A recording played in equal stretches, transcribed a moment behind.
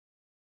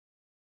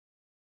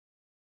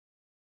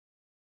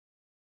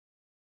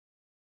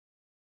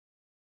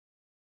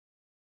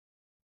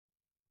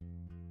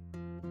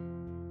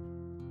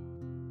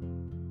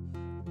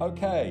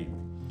Okay,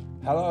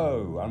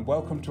 hello and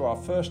welcome to our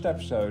first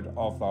episode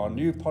of our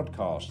new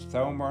podcast,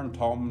 Thelma and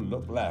Tom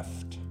Look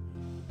Left.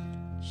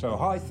 So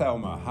hi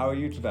Thelma, how are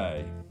you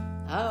today?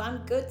 Oh,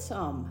 I'm good,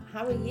 Tom.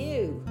 How are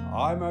you?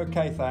 I'm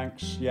okay,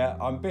 thanks. Yeah,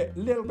 I'm a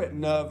little bit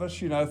nervous,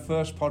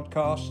 first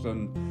podcast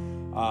and...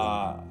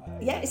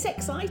 Yeah, it's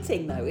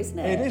exciting though, isn't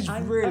it? It is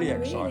really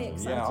exciting. Really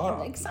excited. Yeah,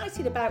 I'm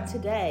excited about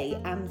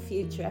today and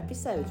future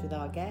episodes with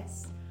our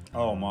guests.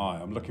 Oh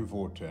my, I'm looking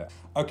forward to it.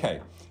 Okay,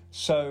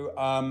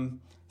 so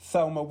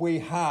Thelma, we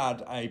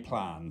had a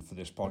plan for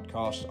this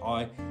podcast.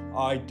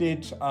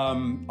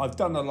 I've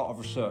done a lot of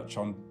research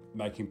on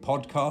making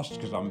podcasts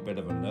because I'm a bit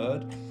of a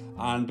nerd.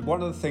 And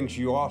one of the things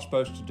you are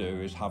supposed to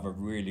do is have a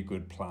really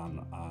good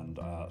plan and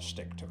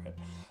stick to it.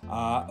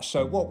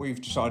 So what we've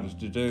decided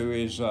to do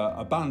is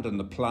abandon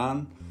the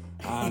plan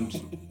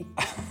and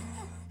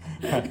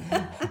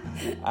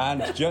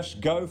and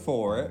just go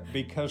for it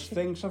because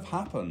things have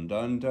happened.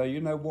 And you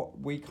know what?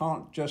 We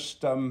can't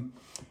just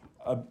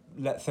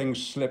let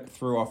things slip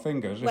through our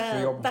fingers.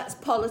 Well, that's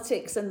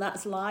politics and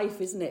that's life,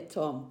 isn't it,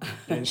 Tom?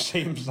 It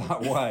seems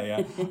that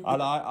way.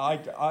 And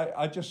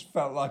I just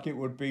felt like it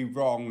would be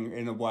wrong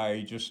in a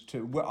way just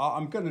to... Well,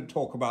 I'm going to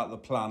talk about the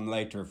plan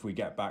later if we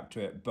get back to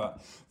it,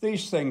 but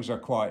these things are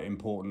quite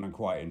important and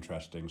quite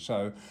interesting.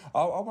 So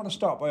I want to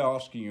start by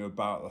asking you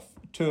about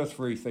two or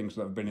three things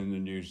that have been in the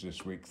news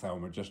this week,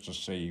 Thelma, just to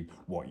see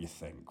what you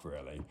think,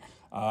 really.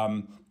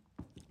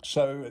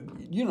 So,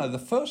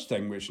 the first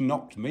thing which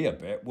knocked me a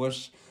bit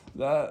was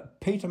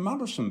Peter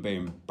Mandelson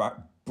being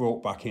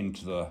brought back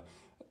into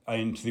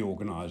the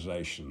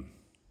organisation.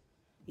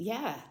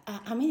 Yeah,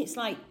 I mean, it's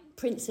like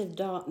Prince of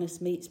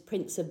Darkness meets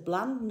Prince of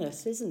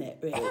Blandness, isn't it,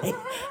 really?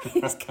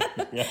 It's kind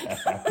of,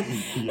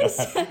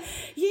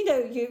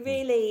 you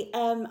really...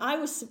 I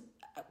was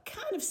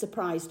kind of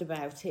surprised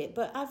about it,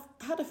 but I've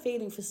had a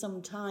feeling for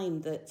some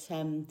time that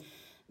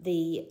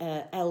the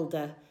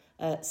elder...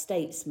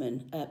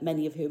 statesmen,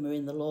 many of whom are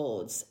in the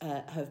Lords,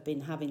 have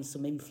been having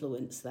some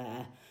influence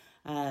there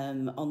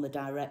on the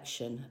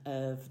direction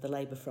of the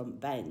Labour front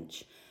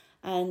bench.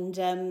 And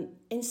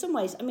in some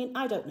ways, I mean,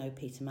 I don't know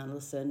Peter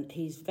Mandelson.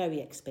 He's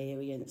very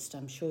experienced.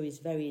 I'm sure he's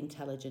very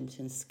intelligent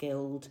and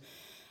skilled.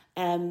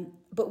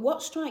 But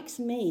what strikes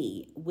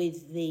me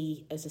with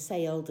the, as I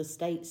say, elder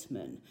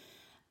statesmen,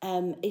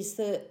 is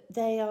that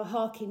they are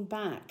harking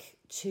back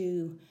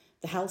to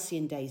the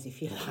halcyon days, if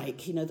you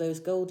like, those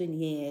golden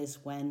years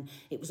when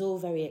it was all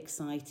very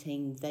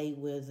exciting. They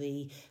were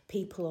the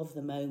people of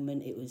the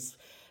moment. It was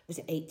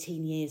it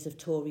 18 years of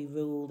Tory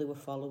rule they were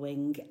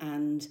following,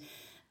 and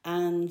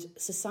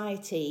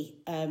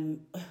society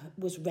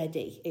was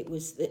ready. It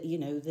was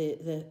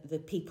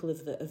the people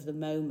of the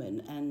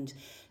moment, and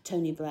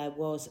Tony Blair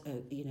was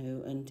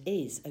and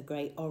is a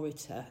great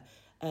orator,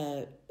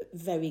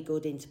 very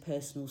good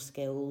interpersonal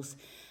skills.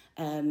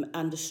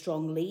 And a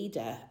strong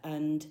leader,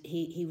 and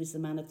he was the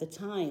man of the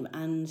time.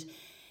 And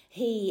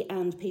he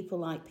and people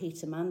like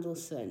Peter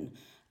Mandelson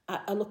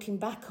are looking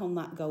back on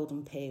that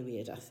golden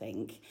period, I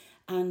think.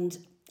 And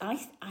I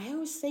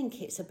always think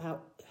it's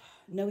about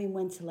knowing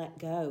when to let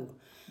go.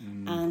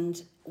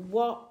 And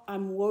what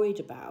I'm worried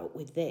about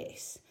with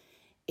this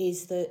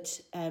is that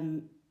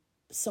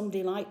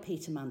somebody like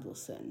Peter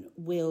Mandelson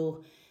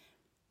will...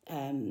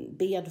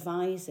 be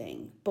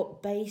advising,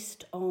 but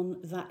based on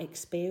that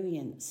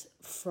experience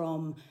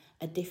from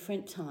a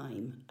different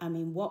time. I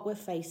mean, what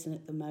we're facing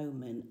at the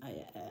moment,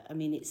 I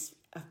mean, it's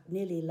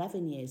nearly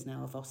 11 years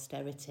now of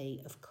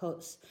austerity, of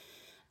cuts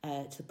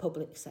to the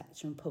public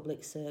sector and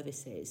public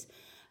services.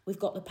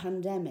 We've got the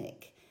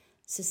pandemic.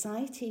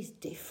 Society's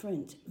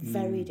different,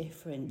 very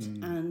different,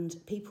 and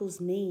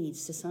people's needs,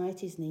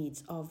 society's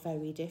needs are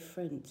very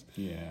different.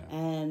 Yeah.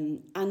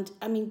 And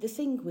I mean, the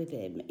thing with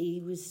him,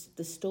 he was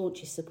the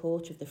staunchest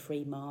supporter of the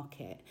free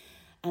market,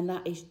 and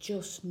that is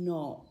just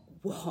not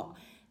what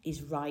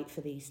is right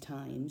for these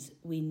times.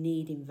 We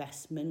need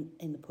investment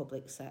in the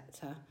public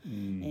sector,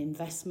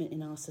 investment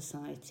in our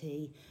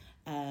society,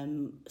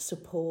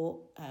 support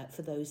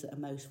for those that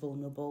are most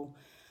vulnerable.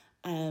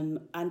 And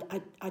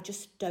I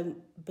just don't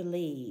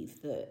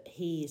believe that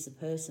he is the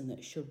person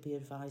that should be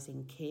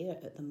advising Keir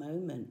at the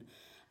moment.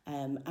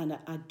 And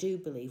I do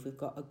believe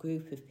we've got a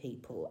group of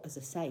people, as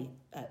I say,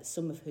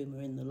 some of whom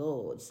are in the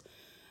Lords,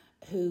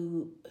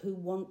 who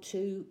want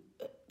to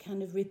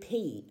kind of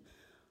repeat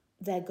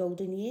their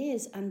golden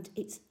years, and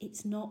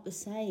it's not the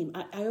same.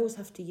 I always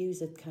have to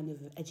use a kind of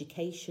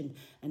education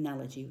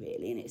analogy,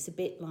 really, and it's a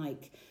bit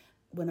like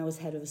when I was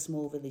head of a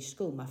small village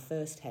school, my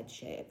first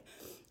headship.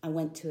 I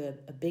went to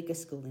a bigger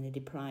school in a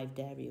deprived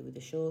area with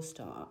a Sure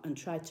Start and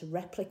tried to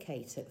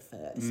replicate at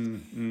first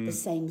the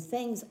same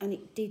things, and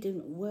it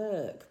didn't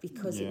work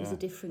because it was a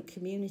different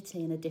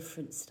community and a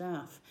different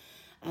staff.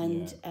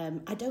 And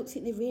I don't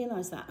think they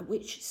realise that,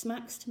 which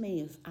smacks to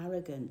me of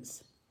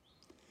arrogance.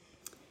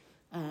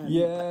 Do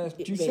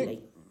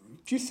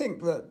you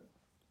think that?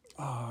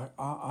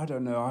 I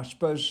don't know. I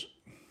suppose.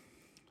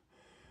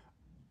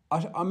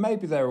 I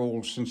maybe they're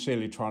all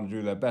sincerely trying to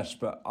do their best,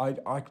 but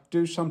I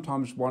do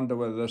sometimes wonder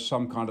whether there's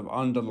some kind of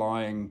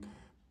underlying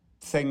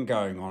thing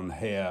going on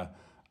here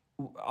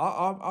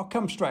I'll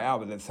come straight out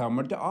with it,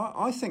 Thelma.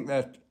 I think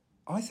they're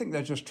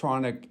just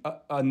trying to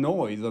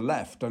annoy the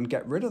left and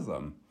get rid of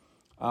them.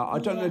 I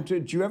don't know.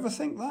 Do you ever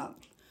think that?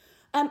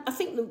 I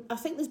think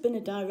there's been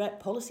a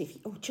direct policy.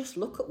 Just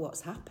look at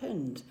what's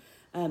happened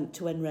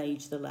to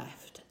enrage the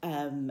left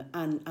and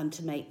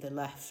to make the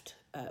left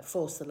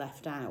force the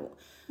left out.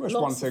 Well, it's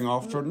one thing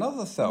after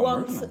another,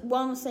 Thelma, isn't it?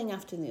 One thing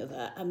after the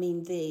other. I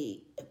mean,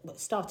 what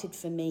started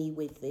for me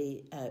with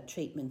the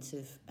treatment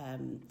of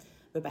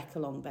Rebecca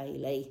Long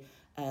Bailey,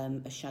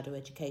 as Shadow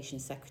Education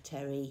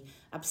Secretary,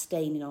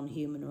 abstaining on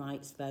human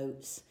rights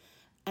votes,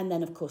 and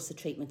then, of course, the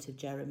treatment of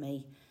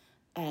Jeremy.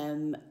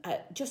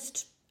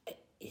 It's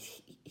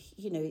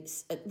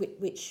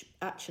which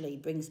actually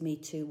brings me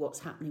to what's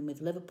happening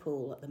with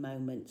Liverpool at the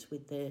moment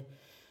with the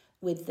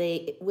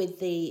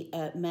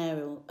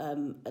mayoral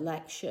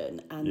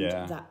election, and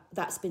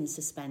that's been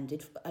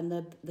suspended, and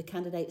the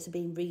candidates are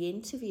being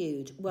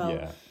re-interviewed.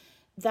 Well,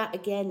 that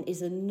again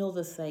is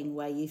another thing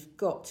where you've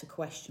got to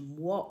question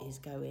what is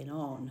going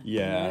on.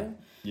 Yeah.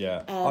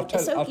 I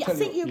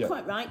think you're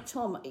quite right,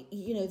 Tom.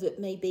 You know, that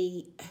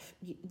maybe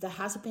there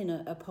has been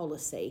a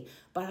policy,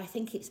 but I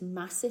think it's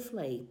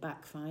massively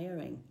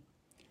backfiring.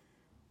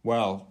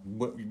 Well,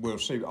 we'll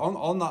see.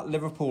 On that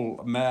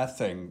Liverpool mayor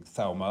thing,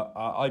 Thelma,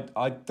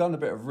 I'd done a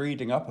bit of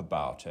reading up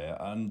about it,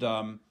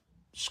 and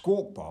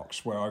Squawk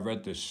Box, where I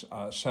read this,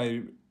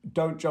 say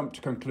don't jump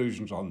to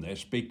conclusions on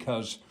this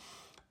because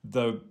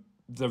the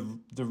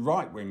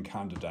right-wing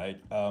candidate,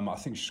 I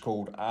think she's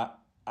called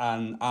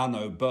Anne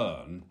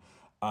O'Byrne,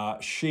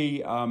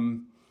 she's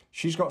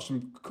got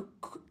some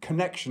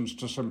connections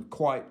to some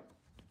quite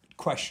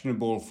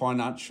questionable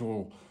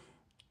financial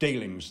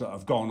dealings that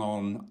have gone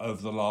on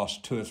over the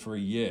last 2 or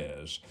 3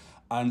 years,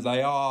 and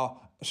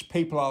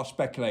people are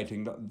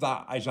speculating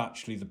that is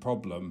actually the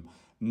problem,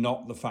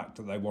 not the fact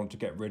that they want to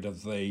get rid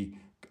of the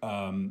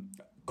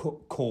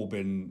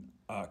Corbyn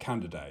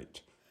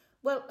candidate.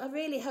 Well, I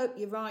really hope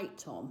you're right,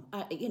 Tom.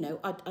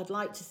 I'd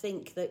like to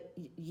think that,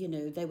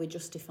 they were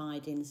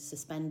justified in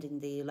suspending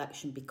the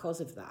election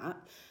because of that.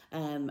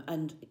 And,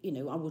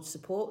 I would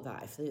support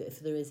that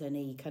if there is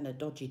any kind of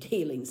dodgy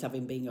dealings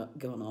having been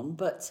going on.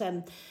 But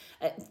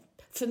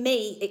for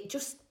me,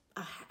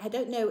 I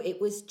don't know,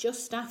 it was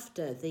just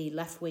after the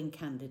left-wing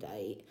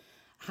candidate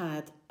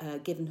had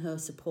given her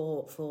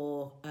support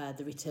for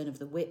the return of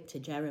the whip to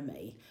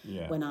Jeremy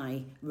when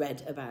I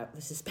read about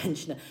the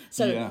suspension.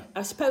 So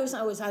I suppose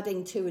I was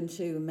adding 2 and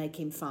 2 and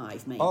making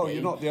 5, maybe. Oh,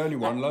 you're not the only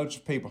one. Loads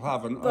of people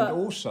have, and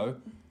also,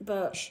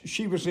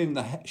 she was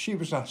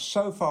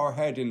so far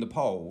ahead in the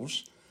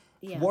polls.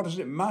 Yeah. What does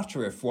it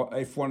matter if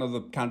one of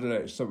the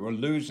candidates that were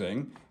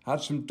losing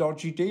had some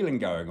dodgy dealing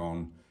going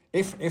on?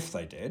 If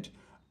they did,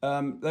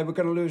 they were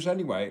going to lose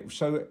anyway.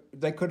 So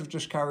they could have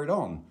just carried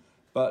on.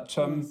 But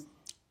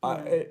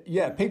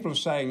people are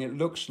saying it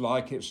looks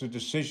like it's a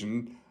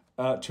decision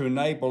to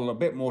enable a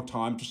bit more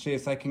time to see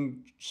if they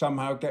can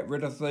somehow get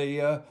rid of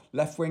the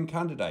left-wing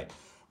candidate.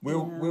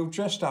 We'll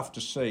just have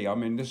to see. I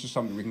mean, this is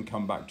something we can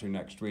come back to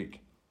next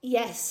week.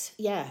 Yes,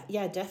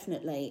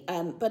 definitely.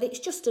 But it's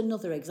just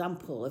another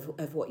example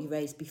of what you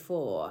raised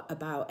before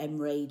about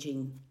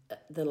enraging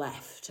the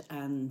left,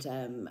 and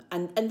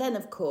then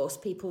of course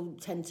people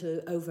tend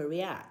to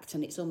overreact,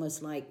 and it's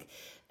almost like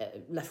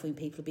left-wing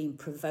people are being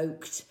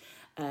provoked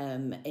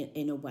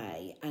in a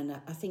way, and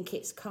I think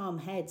it's calm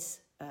heads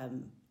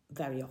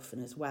very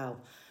often as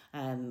well.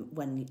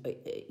 When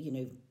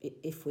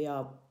if we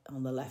are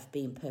on the left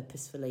being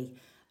purposefully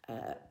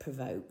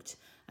provoked.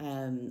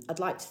 I'd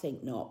like to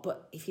think not,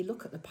 but if you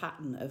look at the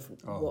pattern of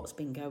what's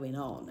been going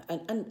on,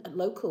 and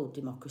local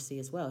democracy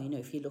as well,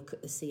 if you look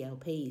at the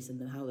CLPs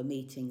and how the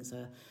meetings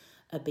are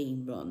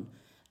being run,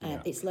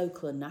 it's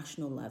local and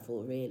national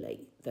level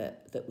really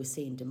that we're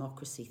seeing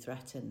democracy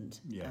threatened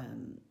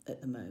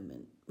at the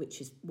moment, which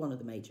is one of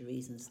the major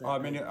reasons that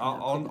on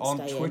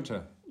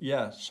Twitter.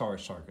 Sorry.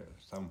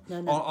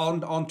 No.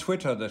 On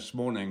Twitter this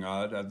morning,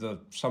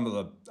 some of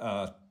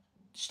the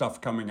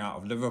stuff coming out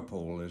of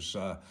Liverpool is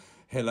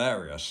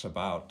hilarious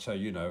about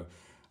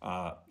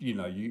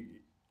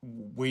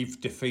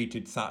we've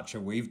defeated Thatcher,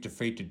 we've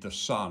defeated the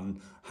Sun.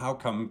 How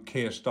come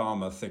Keir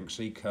Starmer thinks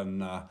he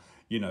can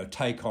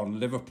take on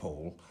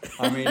Liverpool?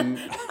 I mean,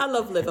 I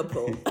love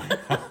Liverpool.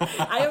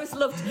 I always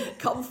loved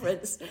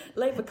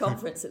Labour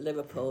conference at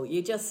Liverpool.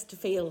 You just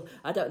feel,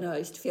 I don't know, I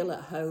used to feel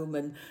at home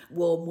and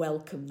warm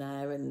welcome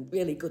there, and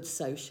really good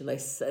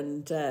socialists,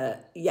 and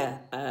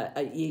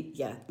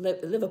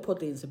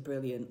Liverpudlians are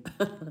brilliant.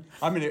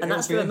 I mean, and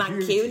that's for a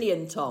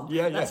Mancunian, Tom.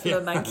 That's for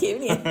a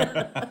Mancunian.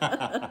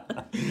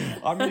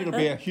 I mean, it would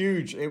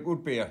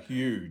be a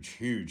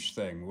huge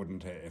thing,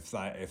 wouldn't it, if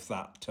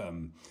that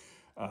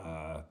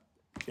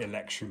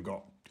election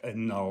got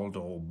annulled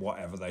or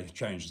whatever, they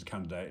changed the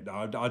candidate.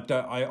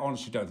 I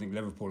honestly don't think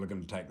Liverpool are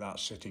going to take that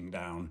sitting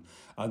down,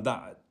 and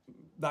that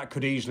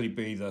could easily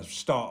be the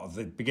start of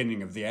the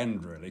beginning of the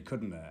end, really,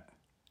 couldn't it?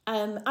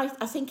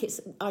 I think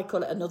I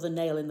call it another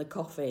nail in the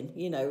coffin.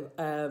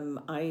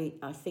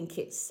 I think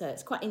it's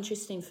quite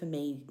interesting for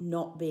me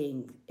not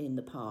being in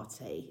the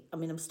party. I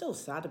mean, I'm still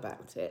sad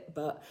about it,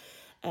 but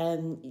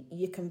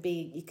You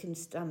can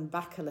stand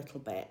back a little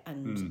bit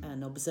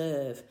and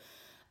observe.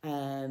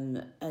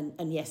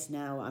 And yes,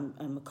 now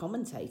I'm a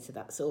commentator.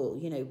 That's all,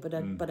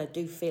 But I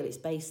do feel it's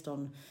based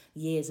on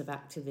years of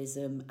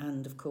activism,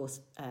 and of course,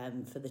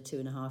 for the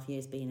 2.5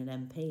 years being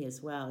an MP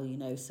as well,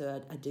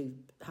 So I do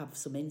have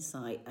some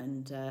insight,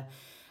 and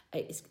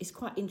it's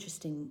quite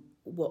interesting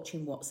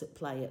watching what's at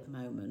play at the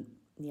moment.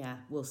 Yeah,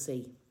 we'll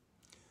see.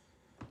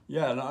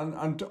 Yeah,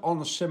 and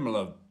on a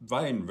similar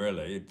vein,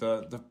 really,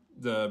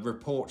 the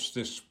reports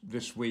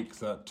this week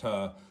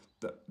that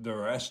there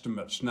are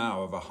estimates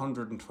now of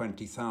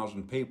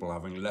 120,000 people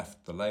having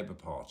left the Labour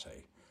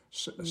Party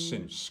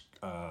since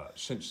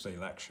the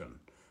election,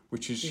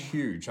 which is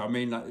huge. I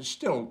mean, it's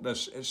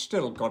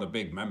still got a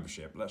big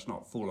membership. Let's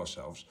not fool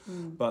ourselves.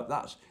 But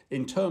that's,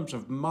 in terms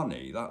of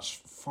money,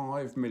 that's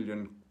 £5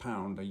 million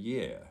a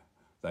year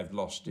they've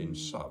lost in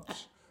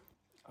subs.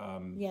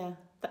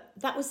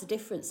 That was the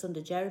difference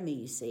under Jeremy.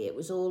 You see, it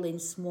was all in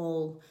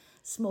small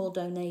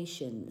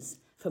donations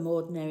from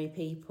ordinary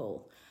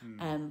people,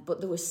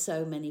 but there were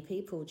so many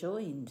people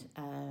joined.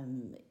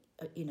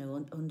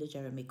 Under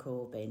Jeremy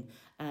Corbyn,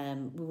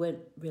 we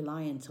weren't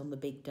reliant on the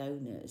big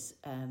donors.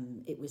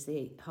 It was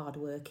the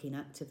hard-working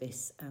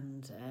activists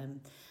and,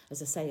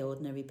 as I say,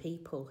 ordinary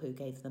people who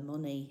gave the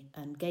money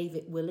and gave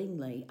it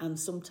willingly, and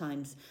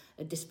sometimes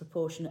a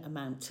disproportionate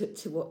amount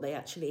to what they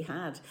actually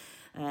had,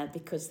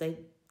 because they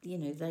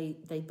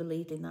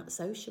believed in that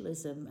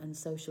socialism and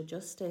social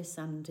justice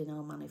and in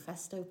our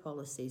manifesto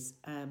policies.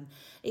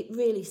 It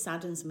really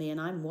saddens me,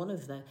 and I'm one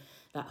of that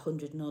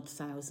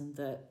 100,000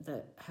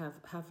 that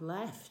have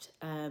left.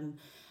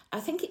 I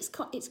think it's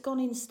gone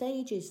in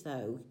stages,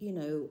 though.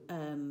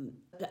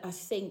 I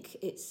think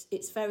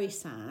it's very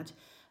sad,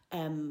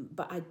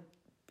 but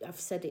I've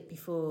said it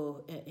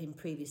before in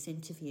previous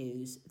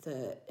interviews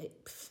that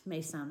it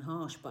may sound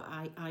harsh, but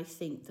I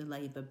think the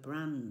Labour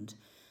brand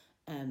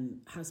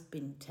has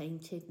been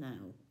tainted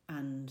now,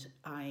 and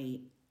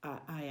I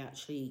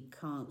actually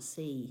can't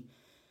see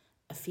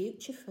a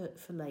future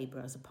for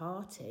Labour as a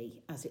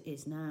party as it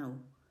is now,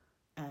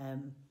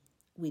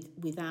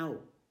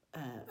 without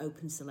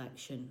open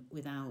selection,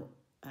 without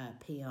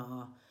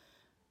PR.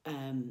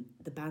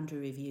 The boundary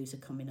reviews are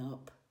coming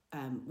up,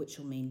 which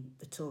will mean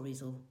the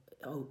Tories will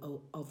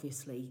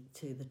obviously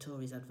to the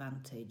Tories'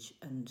 advantage,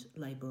 and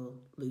Labour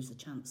will lose the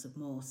chance of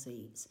more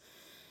seats.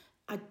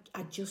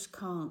 I just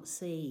can't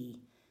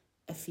see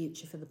a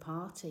future for the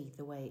party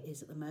the way it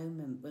is at the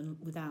moment,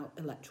 without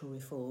electoral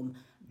reform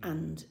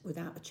and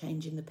without a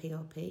change in the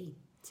PRP,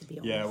 to be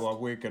honest. Yeah, well,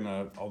 we're going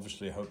to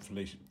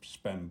hopefully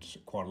spend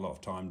quite a lot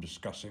of time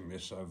discussing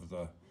this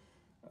over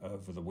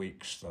the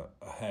weeks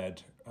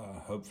ahead,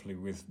 hopefully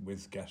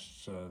with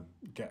guests,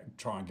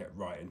 try and get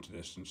right into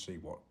this and see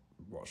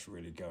what's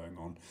really going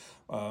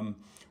on.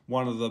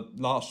 One of the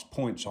last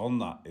points on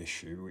that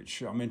issue,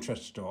 which I'm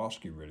interested to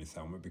ask you really,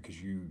 Thelma, because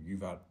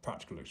you've had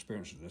practical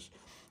experience of this.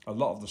 A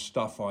lot of the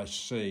stuff I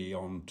see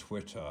on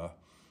Twitter,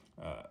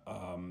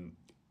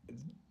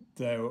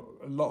 there are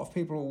a lot of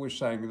people always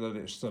saying that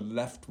it's the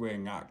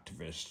left-wing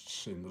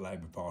activists in the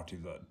Labour Party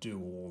that do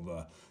all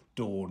the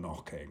door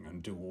knocking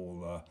and do all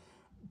the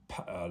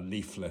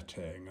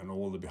leafleting and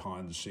all the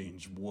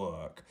behind-the-scenes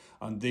work,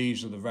 and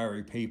these are the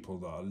very people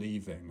that are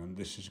leaving, and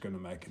this is going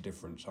to make a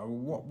difference.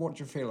 What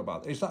do you feel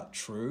about that? Is that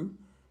true?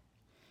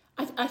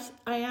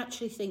 I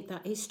actually think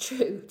that is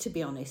true, to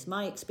be honest.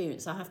 My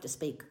experience, I have to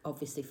speak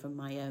obviously from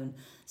my own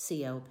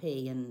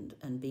CLP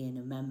and being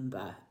a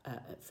member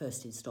at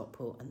first in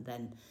Stockport and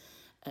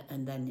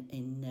then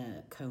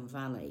in Colne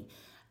Valley,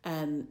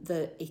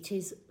 that it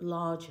is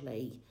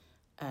largely,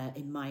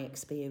 in my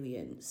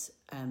experience,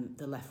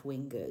 the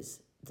left-wingers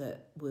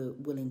that were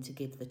willing to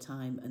give the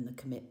time and the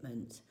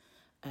commitment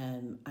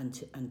and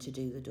to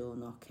do the door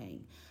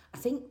knocking. I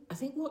think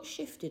what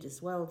shifted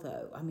as well,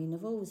 though, I mean,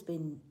 I've always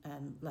been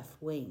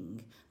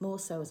left-wing, more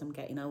so as I'm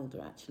getting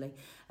older, actually,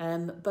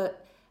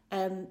 but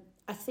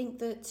I think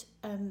that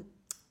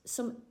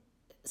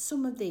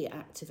some of the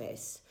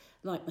activists,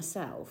 like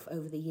myself,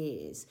 over the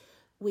years,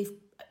 we've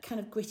kind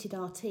of gritted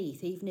our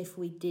teeth, even if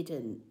we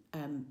didn't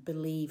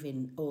believe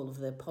in all of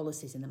the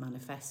policies in the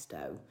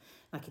manifesto.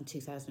 Like in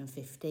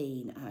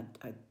 2015,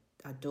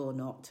 I door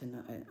knocked and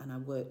I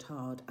worked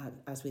hard,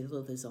 as with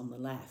others on the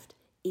left,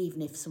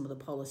 even if some of the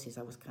policies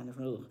I was kind of,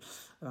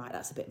 right,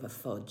 that's a bit of a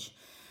fudge.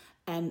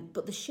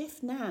 But the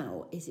shift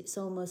now is it's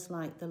almost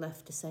like the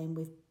left are saying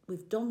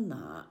we've done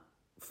that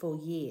for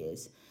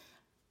years.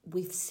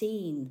 We've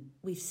seen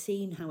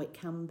how it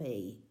can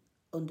be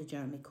under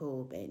Jeremy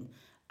Corbyn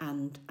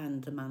and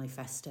the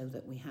manifesto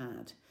that we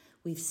had.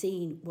 We've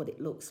seen what it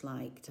looks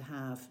like to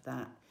have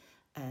that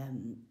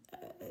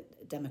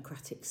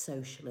democratic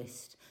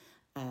socialist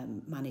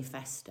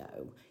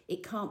manifesto.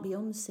 It can't be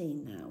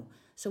unseen now.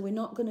 So we're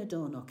not going to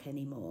door knock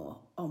anymore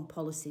on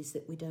policies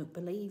that we don't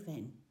believe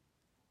in.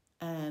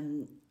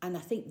 And I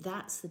think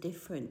that's the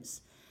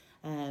difference.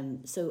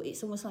 So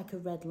it's almost like a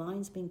red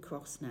line's been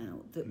crossed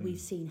now, that we've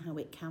seen how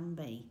it can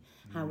be,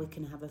 how we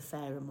can have a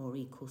fairer, more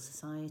equal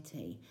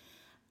society.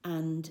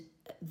 And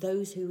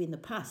those who in the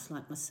past,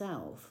 like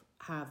myself,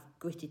 have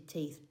gritted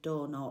teeth,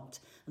 door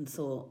knocked, and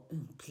thought,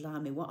 "Oh,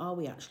 blimey, what are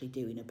we actually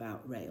doing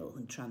about rail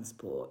and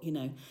transport?"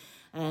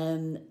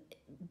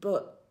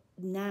 But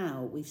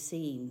now we've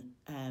seen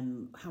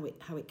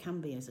how it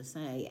can be, as I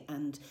say,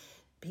 and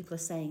people are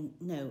saying,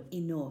 no,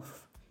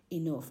 enough,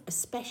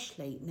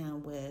 especially now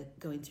we're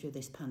going through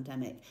this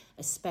pandemic,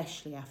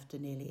 especially after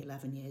nearly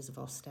 11 years of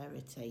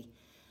austerity.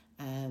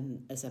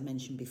 As I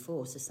mentioned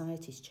before,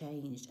 society's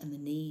changed and the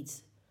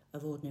needs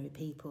of ordinary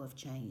people have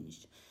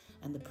changed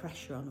and the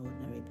pressure on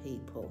ordinary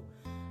people.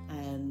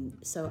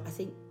 So I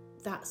think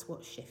that's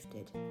what's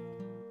shifted.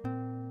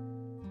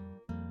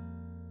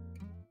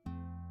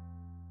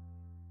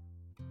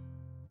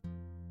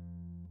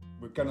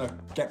 We're going to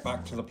get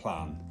back to the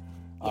plan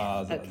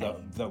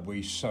that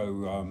we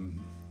so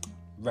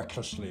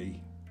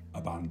recklessly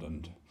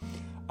abandoned.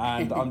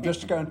 And I'm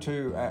just going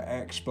to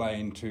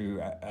explain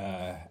to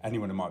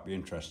anyone who might be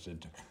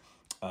interested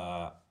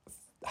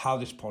how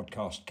this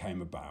podcast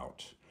came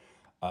about.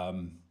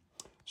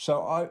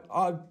 So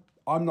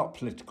I'm not a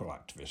political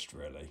activist,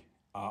 really.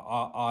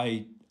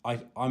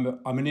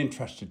 I'm an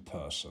interested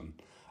person,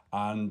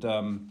 and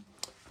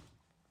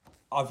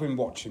I've been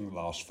watching the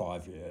last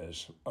 5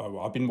 years.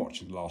 I've been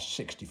watching the last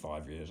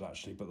 65 years,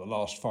 actually, but the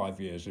last 5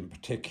 years in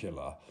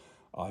particular,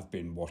 I've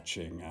been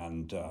watching,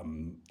 and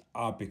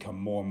I've become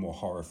more and more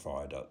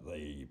horrified at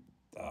the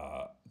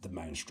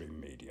mainstream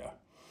media.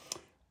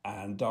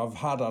 And I've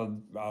had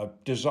a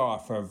desire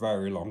for a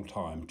very long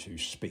time to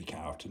speak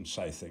out and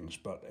say things,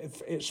 but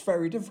it's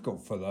very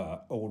difficult for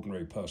the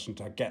ordinary person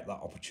to get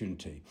that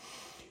opportunity.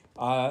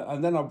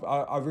 And then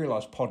I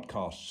realised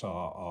podcasts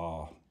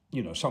are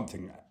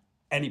something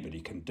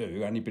anybody can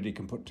do, anybody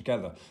can put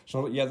together.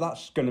 So yeah,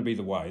 that's going to be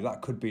the way.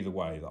 That could be the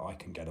way that I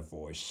can get a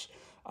voice.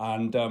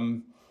 And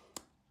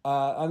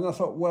I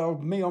thought, well,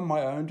 me on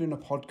my own doing a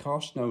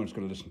podcast, no one's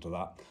going to listen to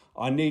that.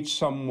 I need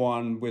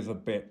someone with a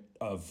bit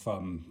of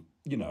a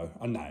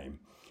name.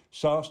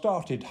 So I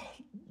started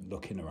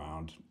looking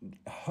around.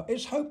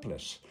 It's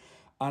hopeless.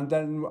 And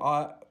then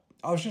I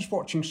was just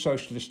watching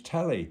socialist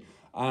telly,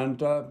 and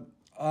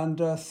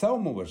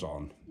Thelma was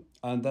on.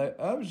 And it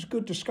was a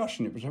good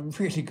discussion. It was a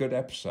really good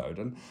episode.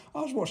 And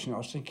I was watching it, I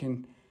was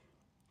thinking,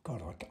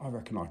 God, I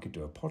reckon I could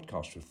do a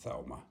podcast with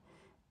Thelma.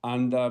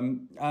 And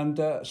then it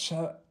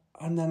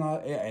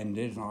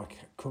ended, and I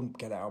couldn't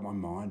get it out of my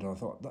mind. I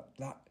thought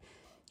that.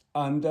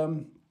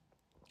 And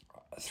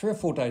 3 or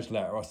 4 days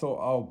later, I thought,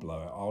 I'll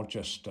blow it.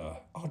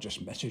 I'll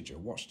just message her.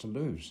 What's to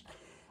lose?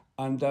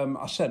 And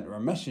I sent her a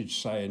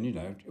message saying,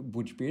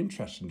 would you be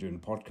interested in doing a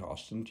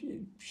podcast?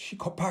 And she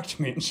got back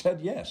to me and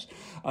said yes.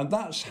 And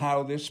that's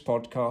how this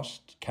podcast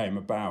came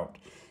about.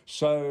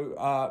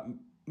 So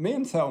me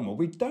and Thelma,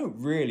 we don't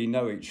really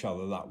know each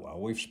other that well.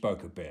 We've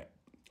spoke a bit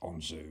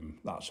on Zoom.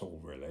 That's all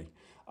really.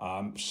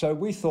 So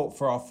we thought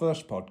for our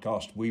first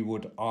podcast, we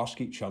would ask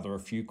each other a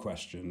few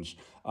questions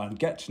and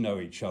get to know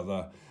each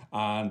other.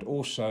 And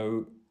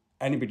also,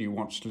 anybody who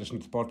wants to listen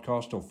to the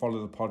podcast or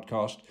follow the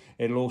podcast,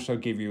 it'll also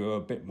give you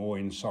a bit more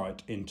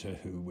insight into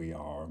who we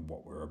are and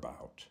what we're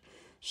about.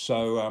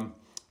 So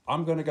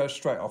I'm going to go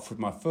straight off with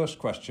my first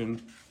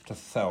question to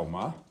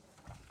Thelma.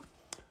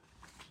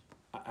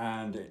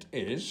 And it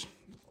is,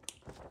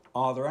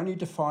 are there any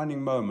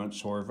defining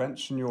moments or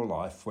events in your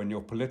life when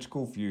your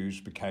political views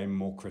became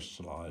more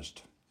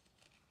crystallised?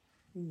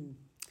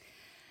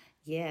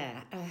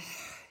 Yeah. I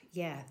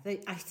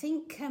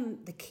think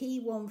the key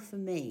one for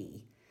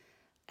me,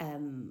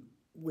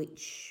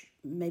 which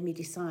made me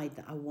decide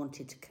that I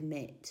wanted to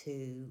commit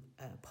to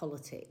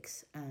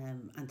politics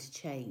and to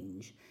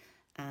change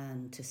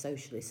and to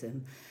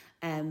socialism,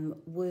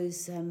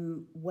 was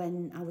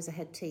when I was a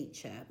head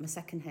teacher, my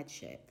second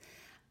headship,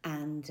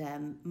 and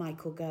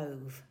Michael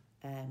Gove.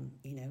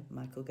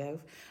 Michael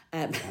Gove.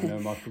 I know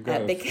Michael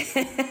Gove.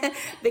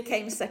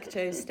 Became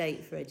Secretary of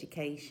State for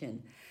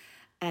Education.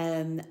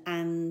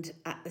 And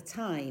at the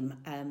time,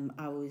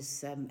 I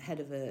was head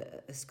of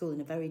a school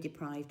in a very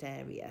deprived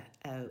area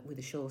with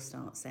a Sure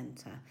Start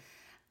Centre,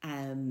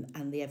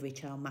 and the Every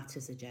Child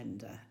Matters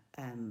agenda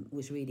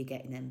was really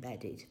getting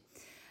embedded.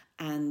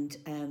 And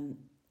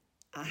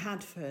I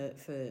had for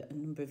a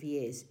number of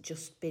years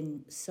just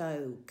been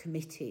so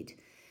committed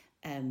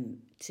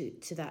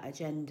to that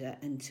agenda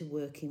and to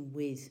working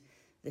with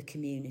the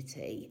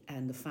community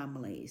and the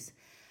families.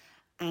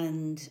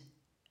 And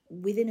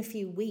within a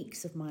few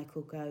weeks of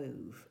Michael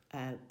Gove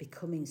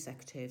becoming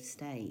Secretary of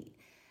State,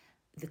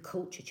 the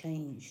culture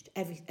changed.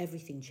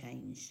 Everything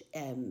changed.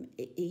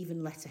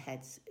 Even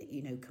letterheads,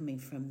 coming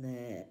from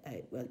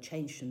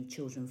changed from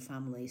Children and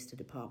Families to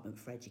Department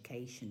for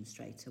Education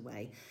straight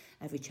away.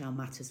 Every Child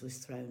Matters was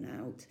thrown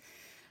out.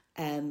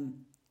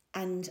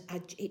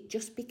 It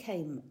just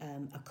became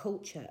a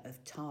culture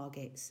of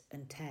targets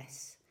and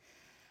tests.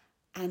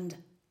 And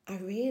I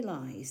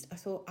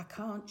thought, I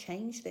can't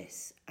change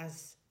this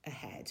as a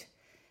head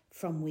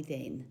from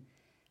within.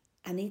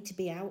 I need to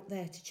be out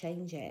there to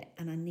change it,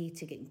 and I need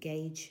to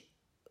engage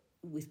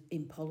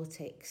in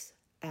politics.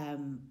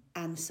 And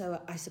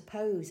so I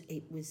suppose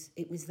it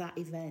was that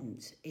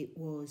event. It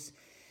was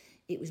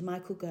was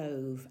Michael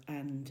Gove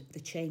and the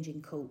change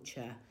in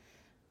culture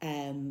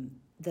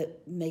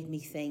that made me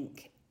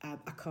think,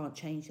 I can't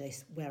change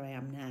this where I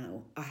am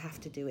now. I have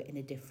to do it in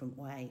a different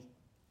way.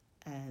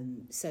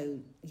 So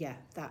yeah,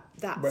 that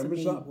When for was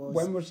me that? was.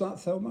 When was that,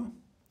 Thelma?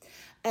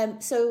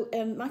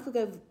 Michael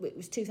Gove, it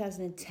was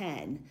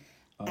 2010,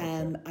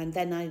 Okay. and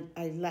then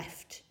I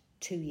left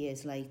 2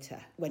 years later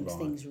when Right.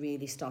 things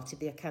really started.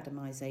 The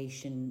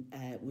academisation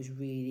was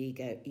really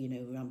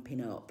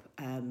ramping up.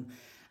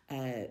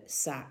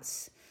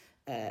 SATs,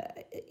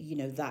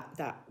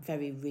 that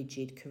very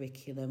rigid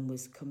curriculum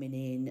was coming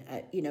in.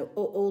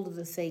 All of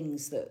the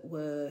things that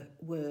were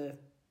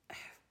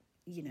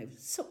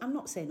so I'm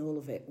not saying all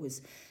of it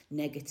was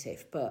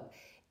negative, but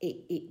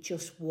it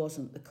just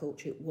wasn't the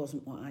culture. It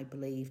wasn't what I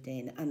believed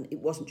in. And it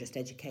wasn't just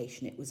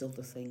education, it was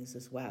other things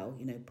as well,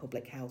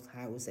 public health,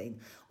 housing,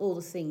 all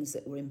the things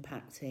that were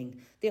impacting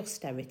the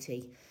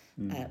austerity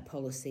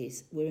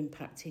policies were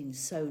impacting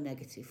so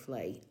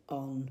negatively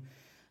on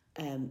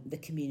the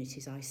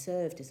communities I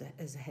served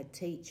as a head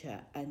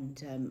teacher.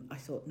 And I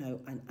thought, no,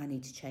 I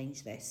need to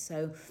change this.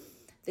 So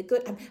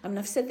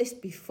I've said this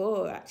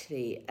before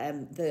actually,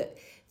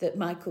 that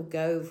Michael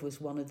Gove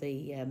was one of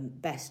the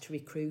best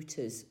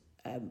recruiters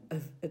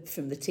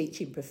from the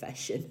teaching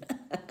profession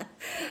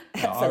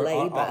for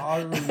Labour.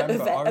 I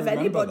remember of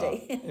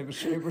anybody. that. It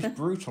was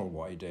brutal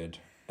what he did.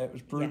 It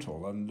was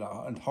brutal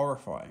and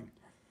horrifying.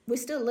 We're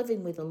still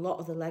living with a lot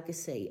of the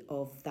legacy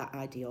of that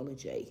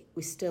ideology.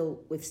 We've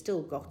still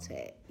got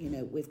it.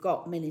 We've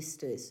got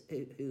ministers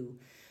who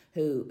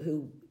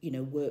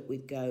work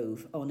with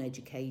Gove on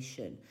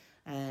education.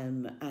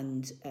 We're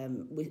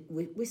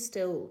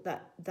still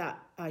that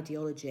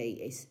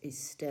ideology is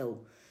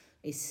still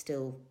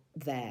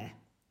there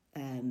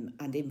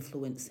and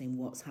influencing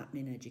what's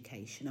happening in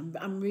education.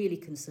 I'm really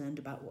concerned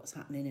about what's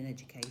happening in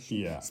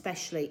education,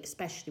 especially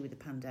with the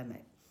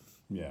pandemic.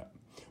 Yeah.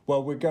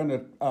 Well, we're going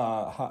to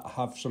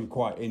have some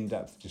quite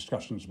in-depth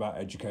discussions about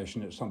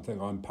education. It's something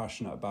I'm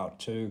passionate about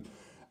too,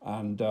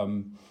 and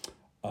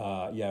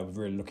we're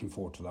really looking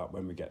forward to that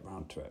when we get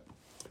round to it.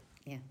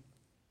 Yeah.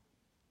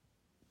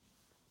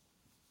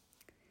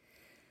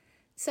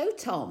 So,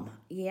 Tom,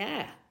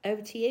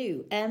 over to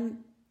you.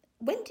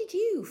 When did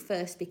you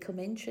first become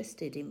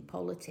interested in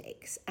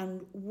politics,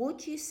 and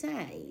would you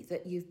say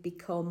that you've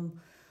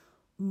become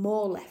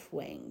more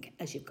left-wing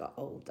as you've got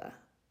older,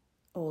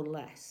 or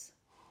less?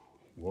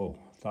 Whoa,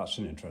 that's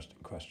an interesting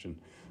question.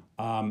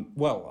 I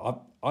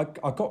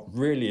got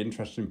really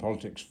interested in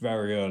politics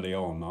very early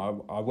on.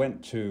 I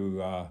went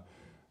to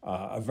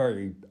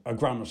a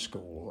grammar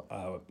school,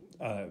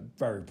 a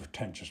very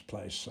pretentious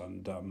place,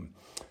 and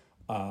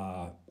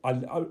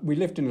we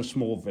lived in a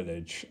small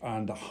village,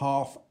 and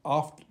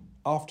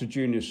after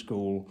junior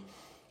school,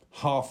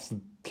 half the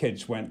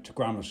kids went to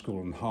grammar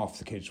school and half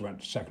the kids went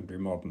to secondary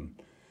modern.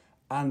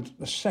 And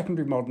the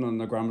secondary modern and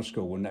the grammar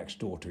school were next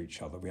door to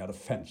each other. We had a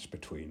fence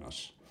between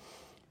us,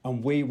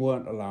 and we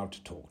weren't allowed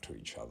to talk to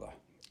each other.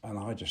 And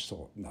I just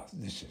thought, no,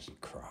 this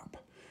isn't crap.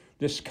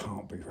 This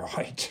can't be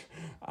right.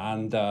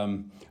 And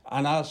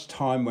as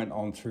time went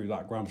on through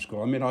that grammar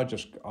school,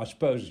 I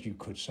suppose you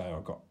could say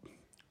I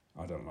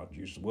don't know how to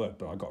use the word,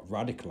 but I got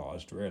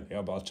radicalised really.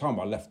 By the time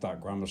I left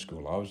that grammar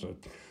school,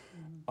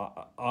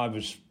 I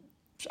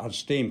had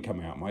steam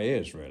coming out my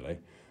ears really.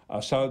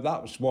 So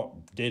that was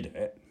what did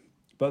it.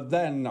 But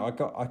then I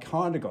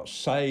kind of got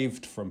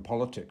saved from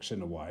politics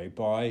in a way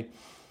by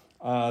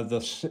the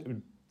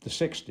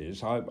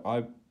 60s.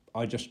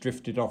 I just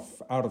drifted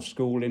off out of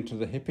school into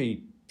the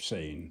hippie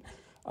scene.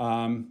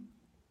 Now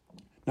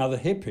the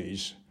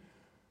hippies,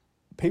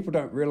 people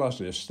don't realise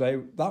this.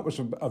 That was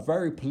a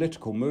very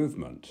political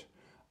movement.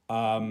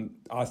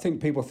 I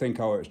think people think,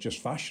 it's just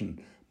fashion,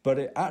 but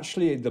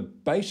the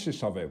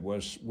basis of it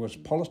was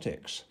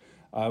politics.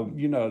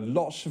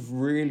 Lots of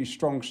really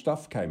strong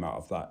stuff came out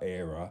of that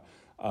era.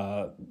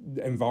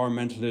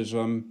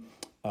 Environmentalism,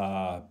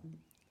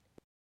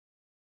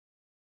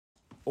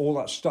 all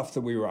that stuff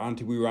that we were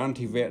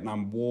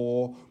anti-Vietnam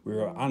War, we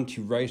were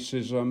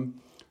anti-racism,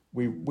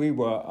 we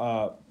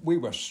were.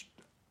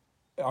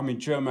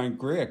 Germaine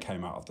Greer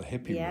came out of the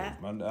hippie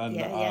movement, and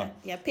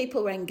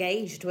people were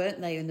engaged,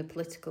 weren't they, in the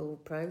political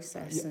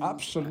process? And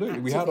absolutely,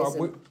 we had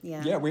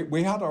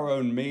our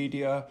own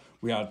media.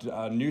 We had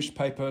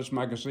newspapers,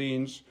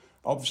 magazines.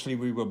 Obviously,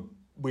 we were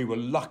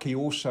lucky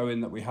also in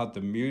that we had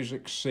the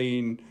music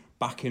scene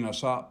backing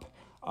us up.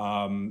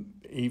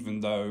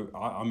 Even though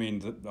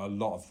a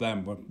lot of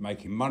them were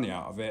making money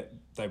out of it,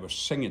 they were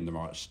singing the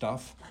right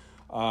stuff.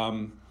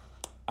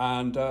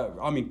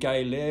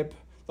 Gay Lib.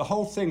 The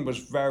whole thing was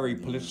very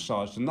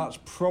politicised, and that's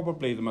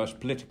probably the most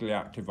politically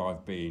active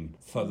I've been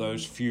for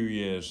those few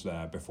years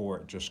there before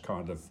it just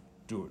kind of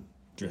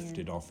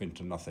drifted off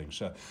into nothing.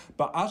 So,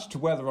 but as to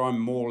whether I'm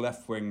more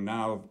left-wing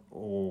now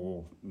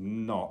or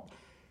not,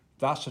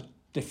 that's a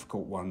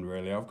difficult one,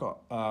 really. I've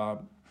got...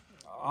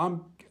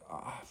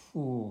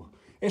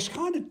 It's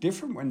kind of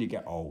different when you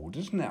get old,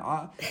 isn't it?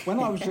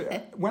 When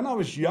I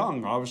was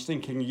young, I was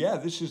thinking,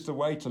 this is the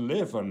way to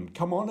live, and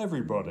come on,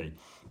 everybody.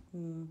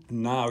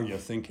 Now you're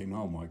thinking,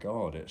 oh my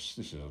God, this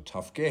is a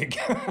tough gig.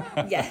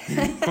 Yeah.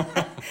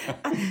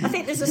 I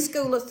think there's a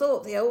school of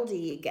thought, the older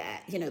you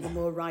get, the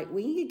more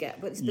right-wing you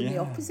get, but it's been the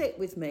opposite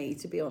with me,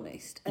 to be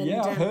honest. And,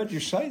 I heard you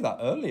say that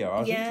earlier. I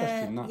was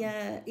interested in that.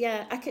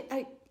 Yeah.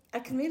 I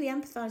can really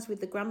empathise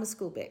with the grammar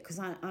school bit, because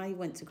I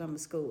went to grammar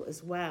school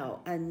as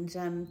well, and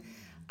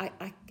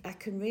I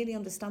can really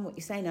understand what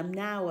you're saying. I'm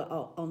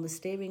now on the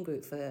steering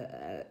group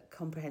for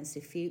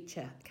Comprehensive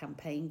Future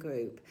campaign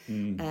group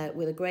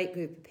with a great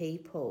group of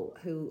people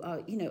who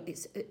are,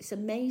 it's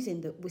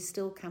amazing that we're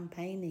still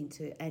campaigning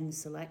to end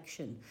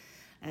selection.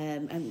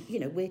 And,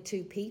 we're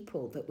two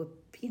people that were,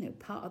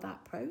 part of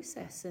that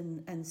process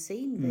and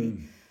seeing the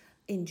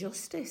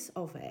injustice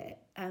of it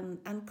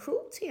and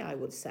cruelty, I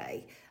would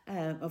say,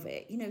 of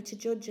it, to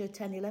judge a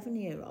 10,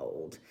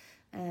 11-year-old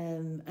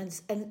and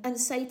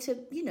say to,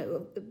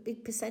 a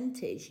big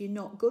percentage, you're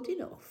not good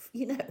enough,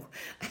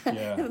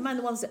 Never mind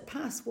the ones that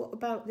pass. What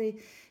about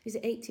is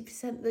it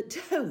 80% that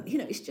don't?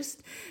 It's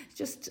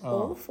just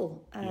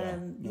awful.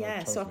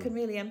 Totally. So I can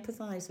really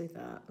empathise with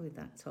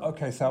that topic.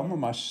 Okay, Thelma,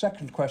 my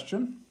second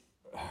question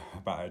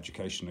about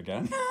education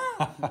again.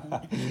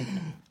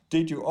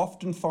 Did you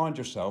often find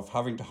yourself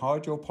having to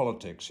hide your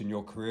politics in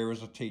your career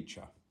as a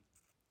teacher?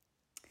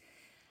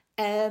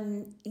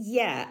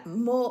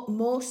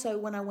 More so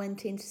when I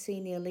went into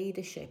senior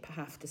leadership, I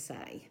have to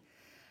say,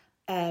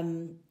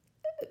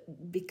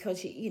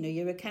 because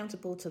you're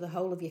accountable to the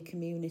whole of your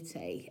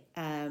community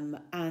and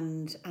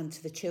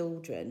to the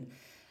children.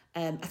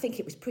 I think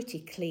it was pretty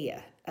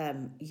clear,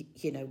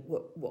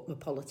 what my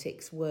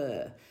politics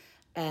were,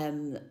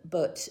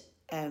 but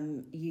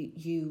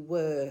you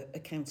were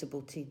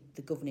accountable to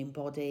the governing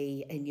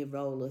body in your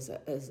role as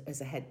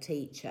a head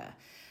teacher.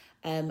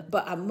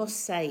 But I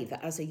must say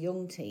that as a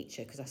young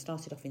teacher, because I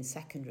started off in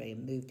secondary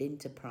and moved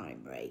into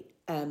primary,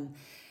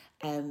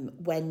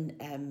 when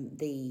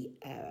the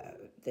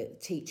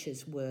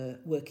teachers were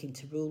working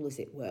to rule, as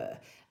it were,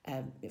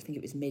 I think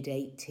it was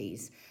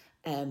mid-80s,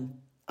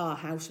 our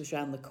house was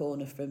round the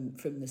corner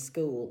from the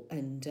school,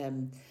 and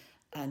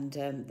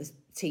the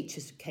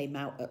teachers came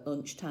out at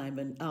lunchtime,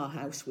 and our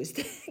house was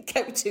the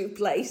go-to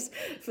place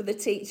for the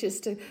teachers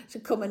to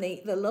come and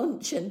eat the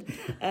lunch. And,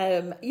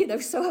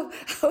 so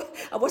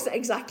I wasn't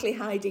exactly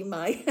hiding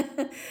my,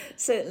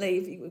 certainly,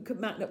 if you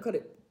might not call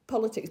it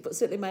politics, but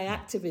certainly my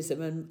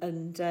activism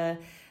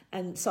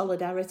and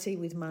solidarity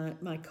with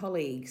my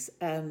colleagues.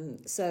 I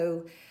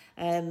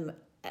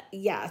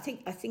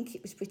think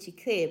it was pretty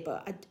clear,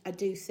 but I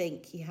do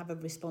think you have a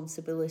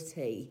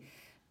responsibility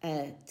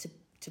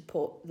to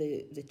put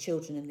the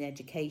children and the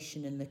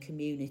education and the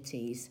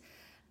communities,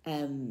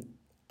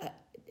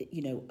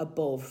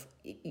 above.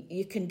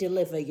 You can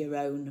deliver your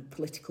own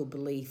political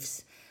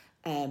beliefs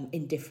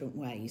in different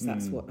ways.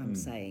 That's what I'm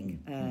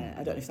saying.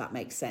 I don't know if that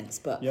makes sense,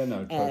 but yeah,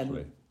 no,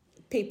 totally.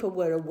 People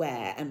were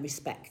aware and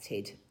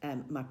respected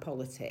my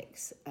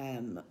politics,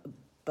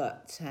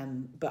 but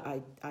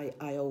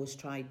I always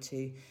tried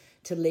to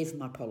live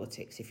my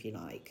politics, if you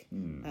like,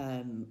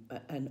 and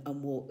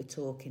walk the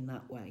talk in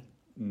that way.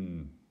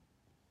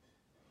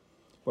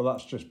 Well,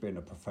 that's just being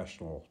a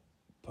professional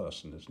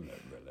person, isn't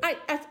it, really?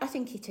 I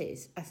think it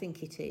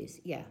is,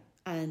 yeah.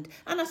 And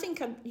I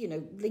think I'm,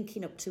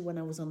 linking up to when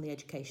I was on the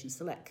Education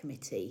Select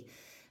Committee,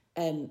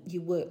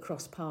 you work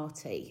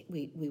cross-party.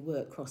 We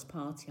work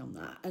cross-party on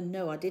that. And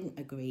no, I didn't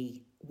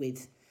agree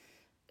with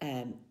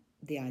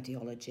the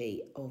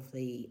ideology of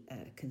the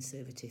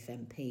Conservative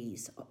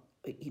MPs,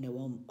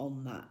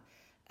 on that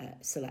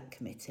Select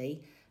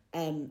Committee.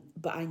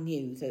 But I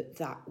knew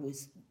that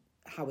was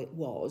how it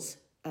was.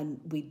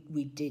 And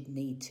we did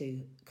need to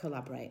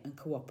collaborate and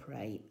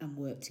cooperate and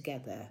work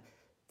together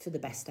for the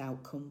best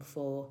outcome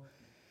for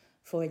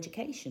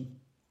education.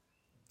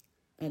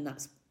 And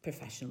that's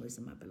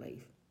professionalism, I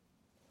believe.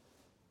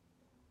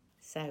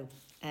 So,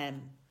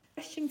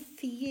 question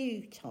for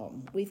you,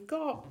 Tom. We've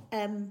got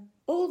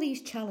all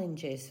these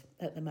challenges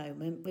at the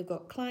moment. We've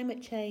got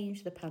climate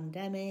change, the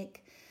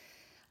pandemic,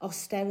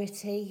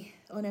 austerity,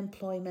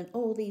 unemployment,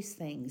 all these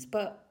things.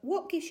 But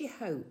what gives you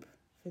hope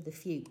for the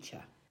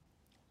future?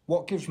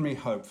 What gives me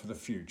hope for the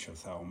future,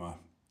 Thelma,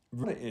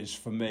 what it is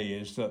for me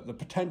is that the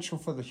potential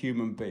for the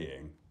human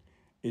being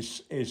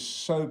is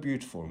so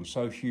beautiful and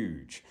so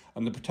huge,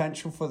 and the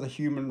potential for the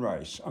human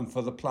race and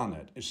for the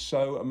planet is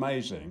so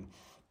amazing.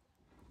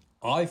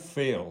 I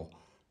feel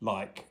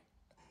like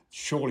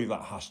surely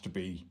that has to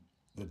be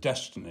the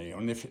destiny,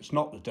 and if it's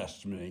not the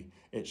destiny,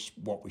 it's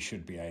what we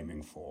should be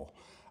aiming for.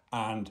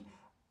 And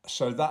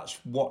so that's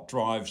what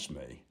drives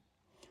me.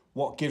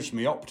 What gives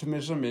me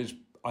optimism is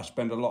I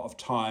spend a lot of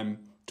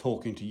time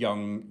talking to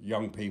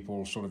young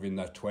people sort of in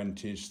their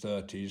 20s,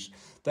 30s.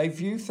 They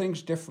view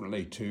things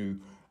differently to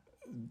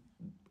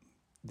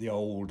the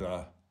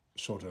older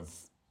sort of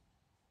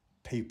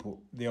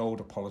people, the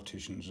older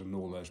politicians and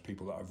all those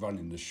people that are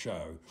running the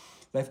show.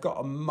 They've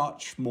got a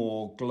much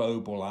more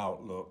global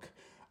outlook,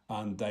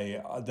 and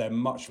they're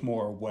much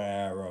more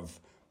aware of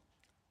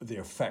the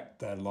effect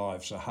their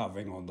lives are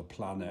having on the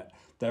planet.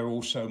 They're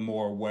also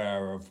more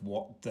aware of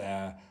what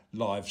their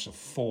lives are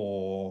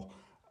for.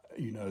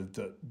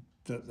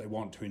 that they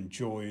want to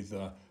enjoy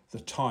the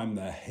time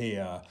they're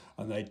here,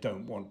 and they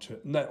don't want to.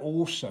 And they're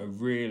also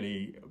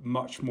really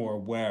much more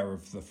aware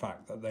of the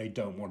fact that they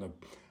don't want to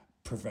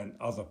prevent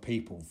other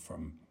people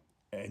from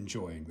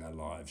enjoying their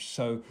lives.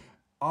 So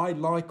I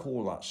like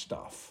all that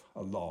stuff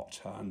a lot,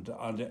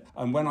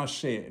 and when I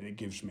see it, it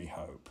gives me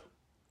hope.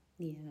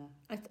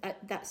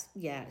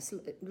 Yeah, it's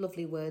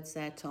lovely words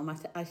there, Tom.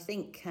 I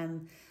think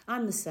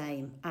I'm the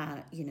same.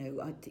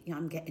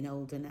 I'm getting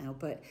older now,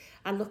 but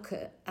I look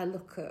at. I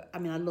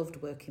mean, I loved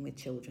working with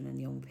children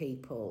and young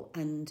people,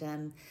 and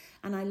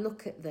I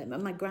look at them,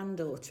 and my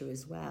granddaughter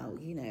as well.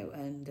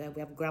 And we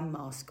have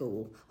grandma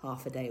school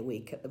half a day a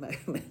week at the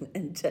moment,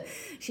 and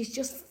she's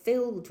just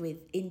filled with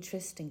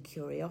interest and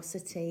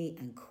curiosity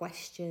and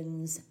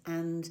questions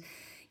and.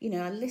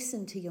 I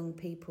listen to young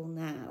people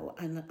now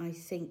and I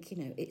think,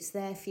 it's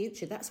their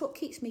future. That's what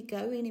keeps me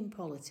going in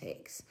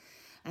politics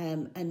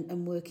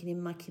and working in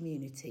my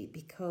community,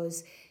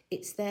 because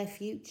it's their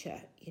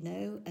future,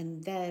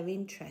 and their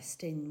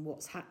interest in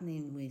what's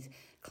happening with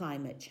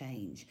climate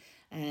change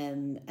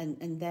and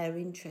their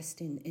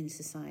interest in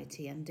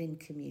society and in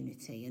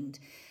community. And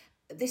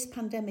this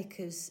pandemic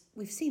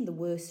we've seen the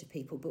worst of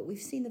people, but we've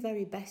seen the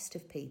very best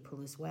of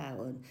people as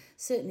well. And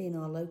certainly in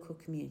our local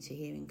community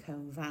here in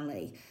Colne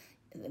Valley,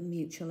 the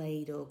mutual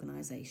aid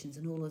organisations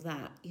and all of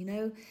that,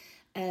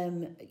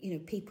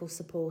 people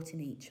supporting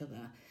each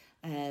other,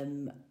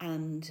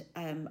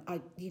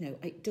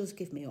 it does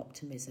give me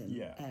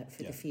optimism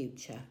for the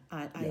future.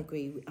 I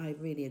agree. I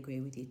really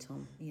agree with you,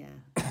 Tom. Yeah.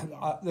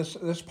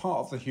 This part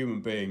of the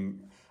human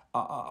being.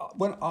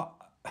 When I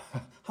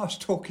was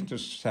talking to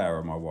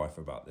Sarah, my wife,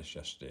 about this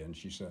yesterday, and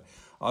she said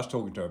I was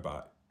talking to her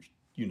about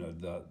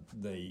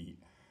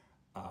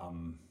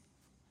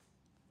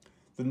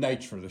the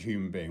nature of the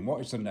human being. What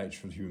is the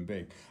nature of the human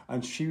being?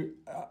 And she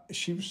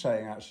was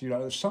saying,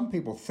 actually, some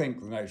people think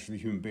the nature of the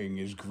human being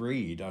is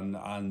greed and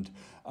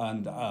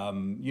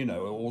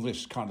all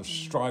this kind of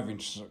striving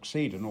to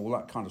succeed and all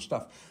that kind of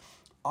stuff.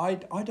 I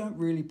don't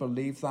really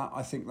believe that.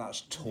 I think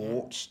that's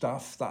taught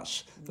stuff.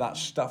 That's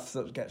stuff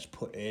that gets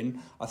put in.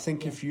 I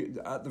think if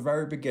you, at the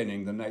very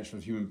beginning, the nature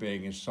of the human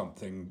being is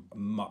something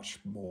much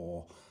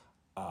more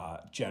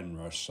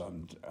generous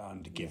and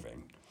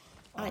giving.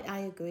 I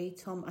agree,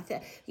 Tom. I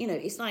think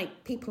it's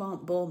like people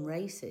aren't born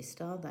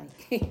racist, are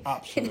they?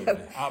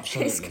 Absolutely,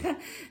 absolutely.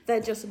 They're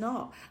just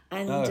not.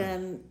 And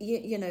No.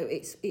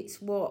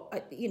 it's what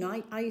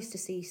I used to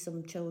see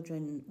some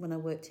children when I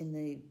worked in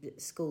the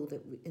school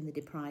in the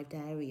deprived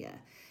area,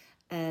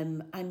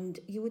 and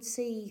you would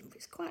see,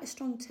 it's quite a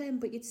strong term,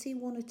 but you'd see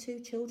one or two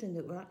children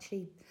that were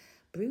actually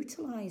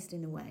brutalised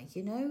in a way.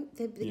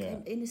 They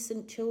became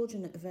innocent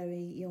children at a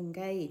very young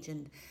age,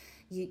 and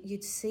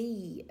you'd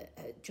see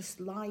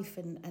just life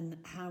and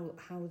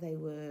how they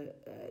were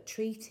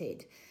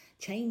treated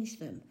change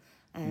them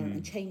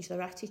and change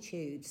their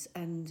attitudes.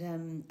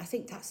 And I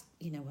think that's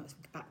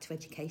back to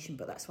education,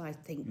 but that's why I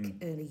think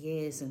early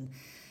years and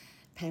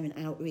parent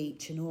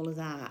outreach and all of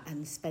that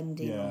and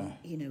spending on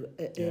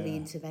early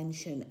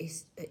intervention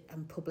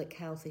and public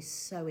health is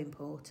so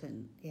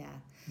important.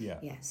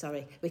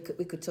 Sorry, we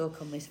could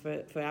talk on this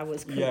for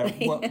hours, couldn't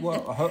we?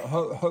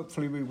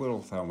 Hopefully we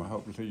will, Thelma.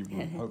 Hopefully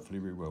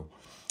we will.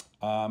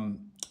 Now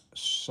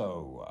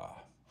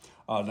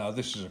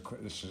this is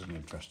an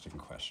interesting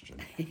question.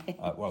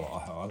 I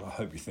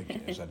hope you think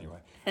it is anyway.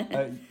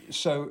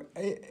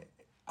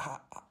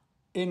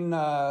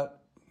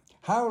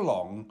 How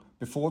long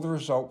before the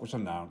result was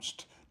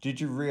announced did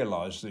you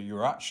realise that you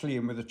were actually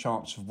in with a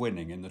chance of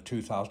winning in the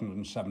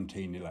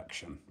 2017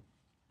 election?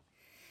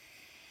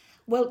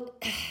 Well,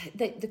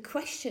 the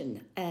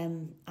question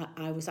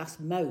I was asked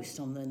most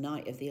on the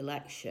night of the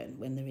election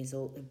when the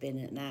result had been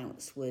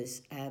announced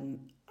was,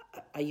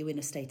 are you in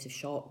a state of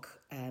shock?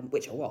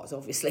 Which I was,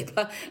 obviously,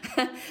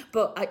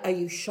 but are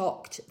you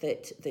shocked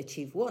that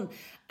you've won?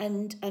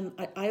 And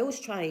I always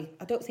try,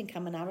 I don't think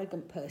I'm an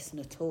arrogant person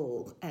at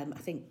all. I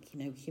think,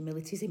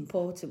 humility is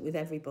important with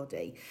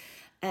everybody.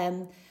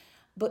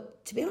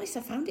 But to be honest, I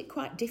found it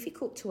quite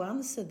difficult to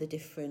answer the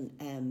different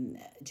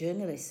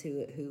journalists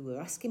who were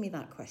asking me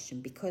that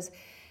question, because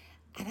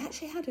I'd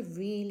actually had a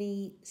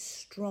really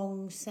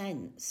strong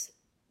sense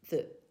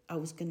that I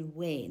was going to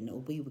win, or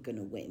we were going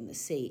to win the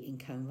seat in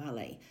Colne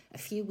Valley a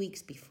few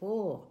weeks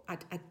before.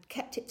 I'd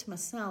kept it to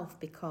myself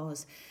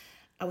because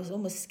I was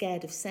almost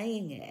scared of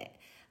saying it.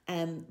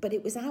 But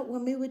it was out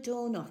when we were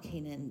door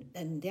knocking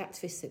and the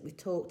activists that we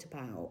talked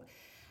about,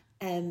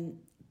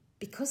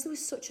 because there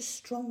was such a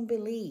strong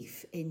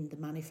belief in the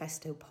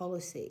manifesto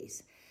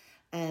policies.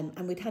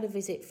 And we'd had a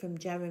visit from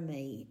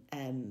Jeremy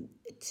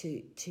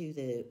to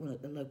the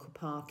local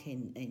park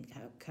in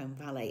Colne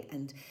Valley,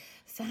 and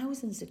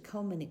thousands had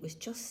come, and it was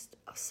just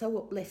so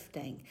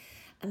uplifting.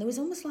 And there was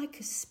almost like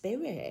a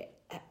spirit,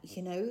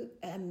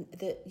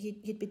 that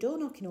you'd be door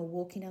knocking or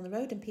walking down the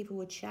road, and people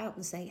would shout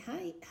and say,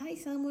 "Hi,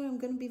 Thelma, I'm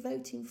going to be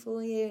voting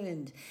for you,"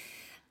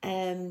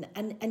 and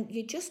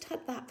you just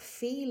had that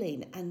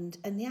feeling, and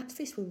the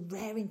activists were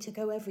raring to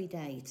go every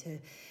day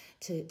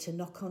to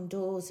knock on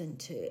doors and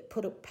to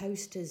put up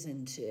posters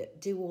and to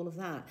do all of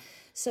that.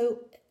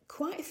 So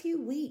quite a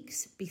few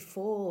weeks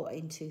before,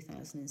 in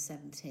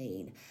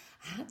 2017,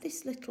 I had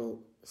this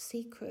little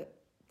secret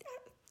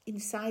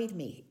inside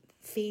me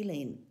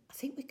feeling, I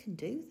think we can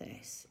do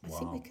this. I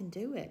think we can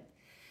do it.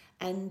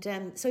 And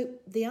so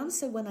the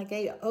answer when I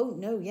gave, oh,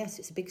 no, yes,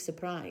 it's a big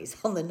surprise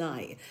on the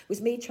night, was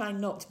me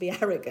trying not to be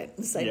arrogant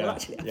and saying, well,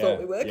 actually, I thought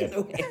we were going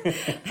to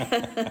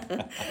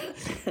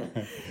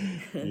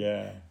win.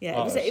 Yeah.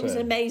 It was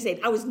amazing.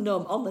 I was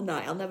numb on the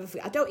night. I'll never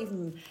forget. I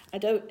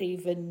don't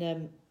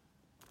even,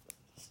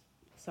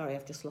 sorry,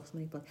 I've just lost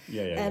my point.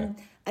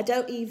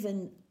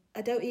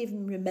 I don't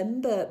even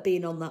remember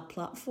being on that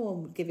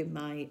platform giving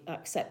my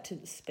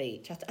acceptance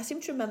speech. I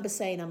seem to remember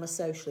saying I'm a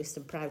socialist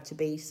and proud to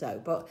be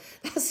so, but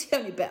that's the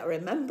only bit I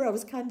remember. I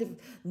was kind of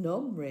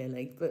numb,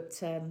 really.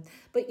 But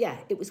yeah,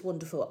 it was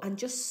wonderful, and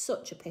just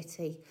such a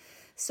pity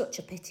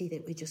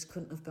that we just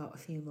couldn't have got a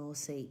few more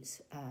seats.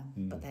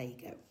 But there you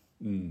go.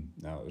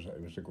 No,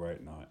 it was a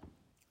great night.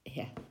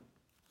 Yeah.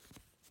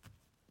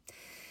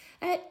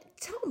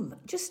 Tom,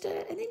 just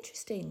an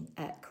interesting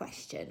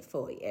question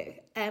for you.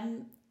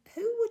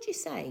 Who would you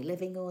say,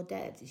 living or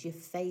dead, is your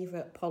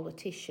favourite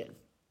politician?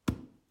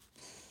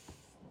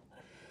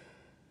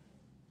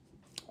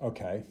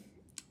 Okay,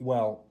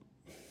 well,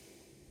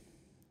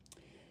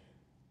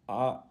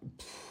 I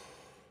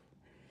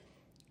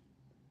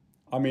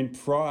mean,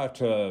 for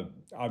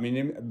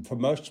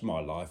most of my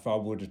life, I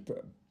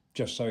would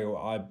just say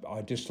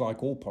I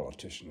dislike all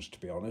politicians, to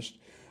be honest.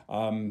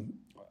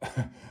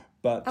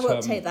 But I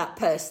won't take that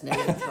personally.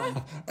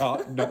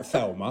 No,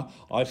 Thelma,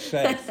 I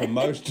said for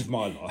most of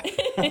my life.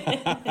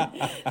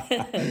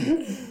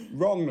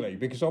 Wrongly,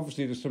 because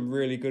obviously there's some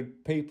really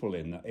good people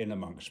in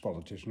amongst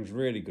politicians,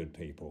 really good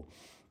people.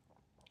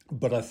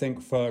 But I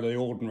think for the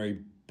ordinary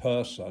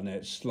person,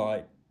 it's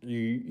like,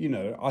 you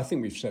know, I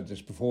think we've said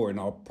this before in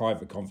our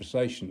private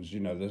conversations, you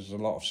know, there's a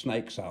lot of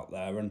snakes out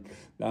there, and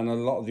a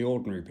lot of the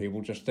ordinary people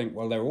just think,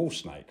 well, they're all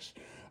snakes.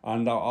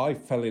 And I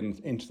fell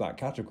into that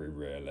category,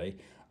 really.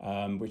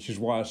 Which is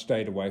why I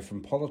stayed away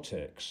from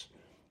politics.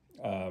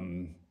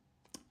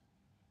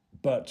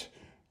 But,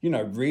 you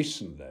know,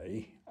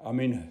 recently, I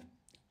mean,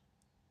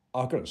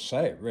 I've got to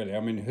say it, really. I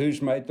mean,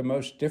 who's made the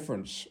most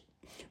difference?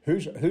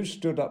 Who's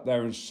stood up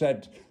there and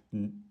said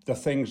the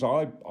things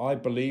I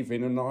believe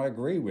in and I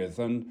agree with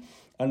and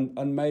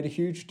made a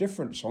huge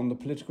difference on the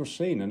political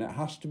scene? And it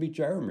has to be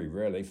Jeremy,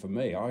 really, for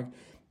me. I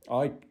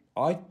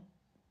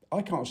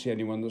can't see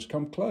anyone that's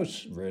come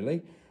close,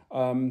 really.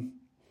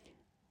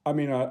 I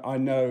mean, I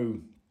know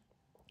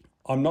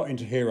I'm not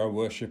into hero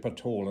worship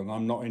at all, and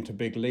I'm not into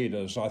big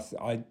leaders.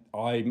 I'm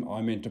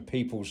into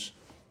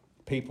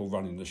people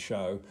running the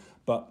show.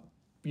 But,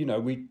 you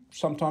know,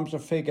 sometimes a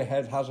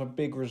figurehead has a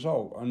big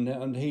result,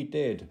 and he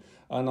did.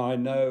 And I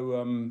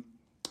know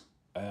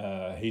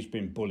he's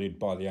been bullied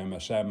by the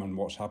MSM, and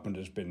what's happened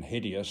has been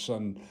hideous.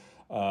 And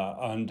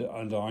I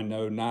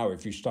know now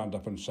if you stand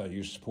up and say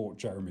you support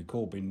Jeremy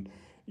Corbyn,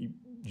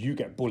 you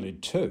get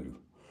bullied too,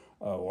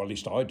 or at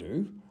least I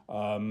do.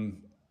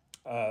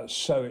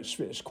 So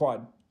it's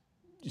quite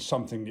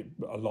something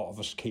that a lot of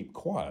us keep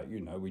quiet. You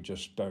know, we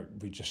just go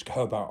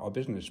about our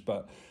business.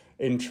 But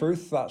in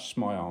truth, that's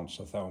my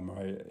answer,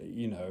 Thelma.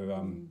 You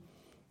know,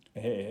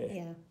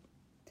 yeah.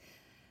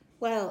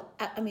 Well,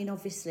 I mean,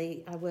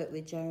 obviously, I work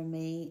with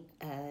Jeremy,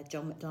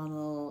 John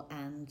McDonnell,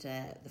 and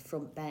the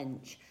front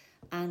bench,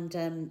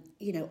 and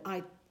you know,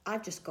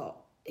 I've just got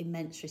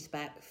immense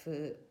respect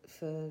for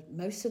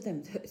most of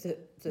them that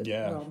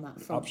were on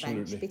that front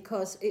bench,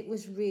 because it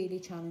was really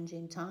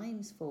challenging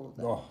times for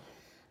them.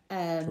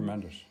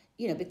 Tremendous.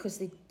 You know, because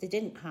they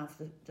didn't have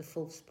the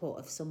full support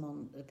of some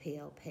on the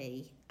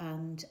PLP,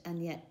 and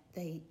yet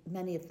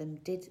many of them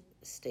did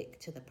stick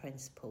to the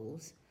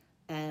principles,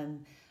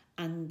 and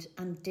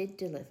did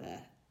deliver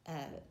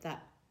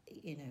that,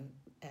 you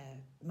know,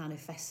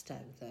 manifesto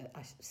that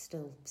I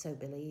still so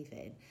believe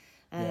in,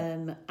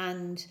 and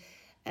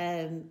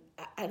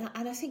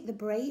I think the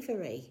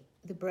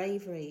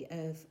bravery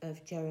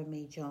of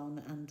Jeremy,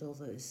 John, and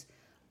others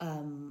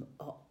on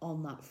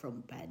that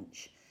front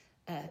bench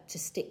to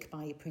stick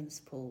by your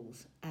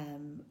principles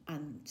and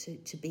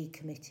to be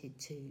committed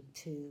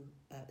to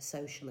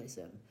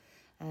socialism.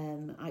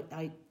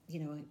 I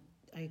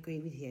agree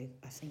with you.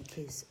 I think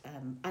is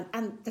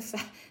and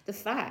the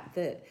fact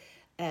that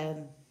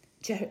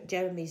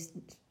Jeremy's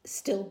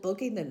still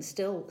bugging them,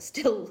 still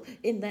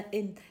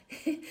in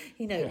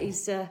you know,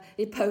 his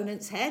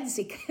opponents' heads.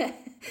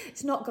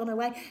 It's not gone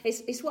away.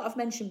 It's what I've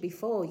mentioned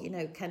before. You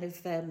know, kind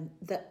of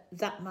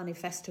that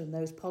manifesto and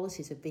those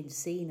policies have been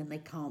seen and they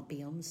can't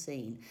be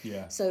unseen.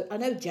 Yeah. So I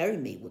know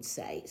Jeremy would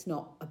say it's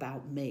not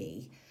about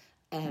me.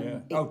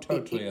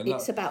 Totally.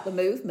 It's about the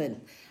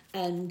movement,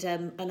 and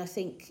I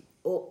think,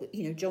 or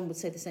you know, John would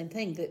say the same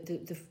thing. That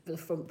the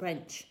front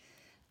bench.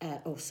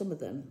 Or some of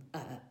them,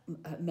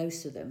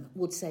 most of them,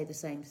 would say the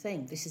same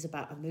thing. This is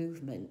about a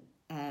movement,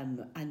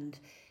 and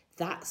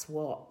that's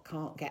what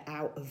can't get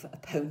out of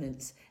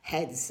opponents'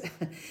 heads,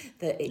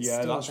 that it's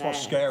Yeah, still that's there.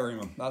 what's scaring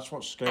them. That's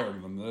what's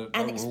scaring them. That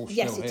And we're it's, all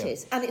yes, still it here.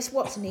 is. And it's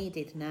what's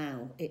needed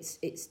now. It's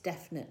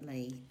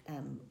definitely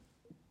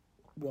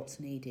what's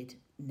needed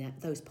now.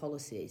 Those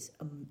policies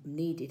are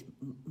needed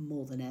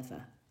more than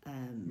ever.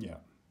 Yeah.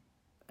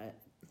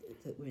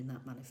 That were in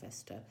that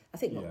manifesto. I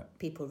think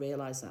people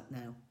realise that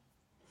now.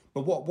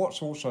 But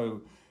what's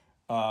also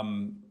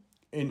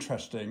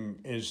interesting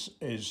is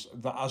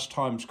that as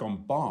time's gone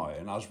by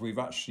and as we've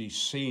actually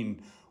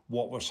seen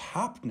what was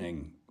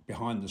happening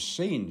behind the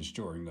scenes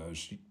during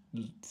those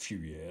few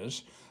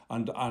years,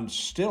 and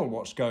still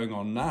what's going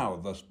on now,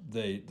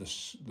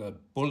 the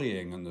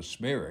bullying and the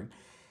smearing,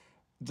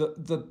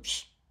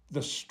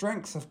 the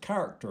strength of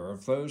character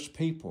of those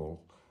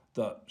people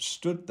that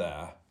stood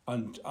there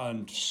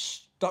and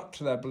stuck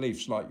to their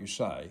beliefs, like you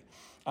say.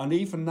 And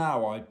even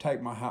now, I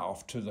take my hat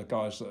off to the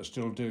guys that are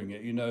still doing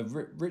it. You know,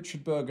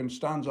 Richard Bergen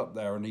stands up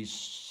there and he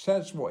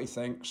says what he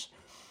thinks,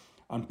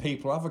 and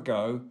people have a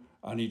go,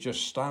 and he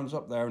just stands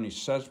up there and he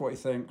says what he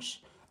thinks.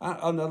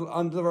 And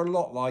there are a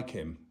lot like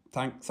him.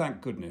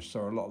 Thank goodness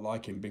there are a lot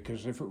like him,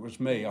 because if it was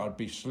me, I'd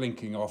be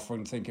slinking off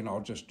and thinking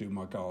I'll just do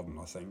my garden,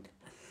 I think.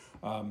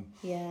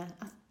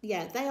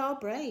 Yeah, they are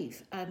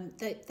brave.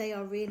 They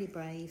are really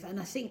brave, and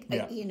I think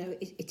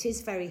it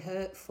is very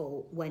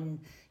hurtful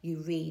when you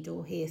read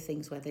or hear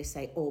things where they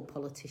say all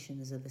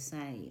politicians are the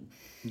same.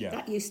 Yeah.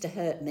 That used to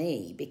hurt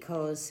me,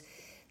 because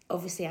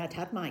obviously I'd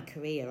had my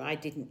career. I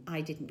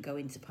didn't go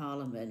into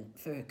Parliament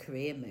for a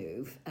career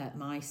move at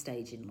my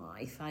stage in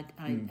life.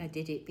 I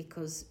did it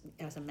because,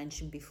 as I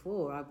mentioned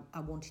before, I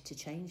wanted to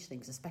change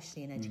things,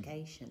 especially in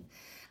education.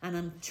 And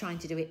I'm trying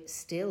to do it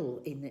still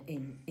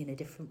in a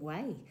different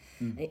way,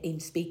 in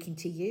speaking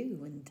to you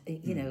and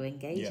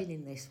engaging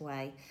in this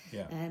way.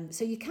 Yeah.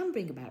 So you can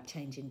bring about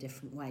change in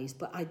different ways,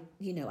 but I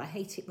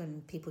hate it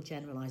when people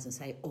generalise and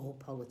say all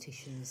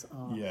politicians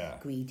are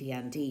greedy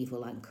and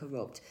evil and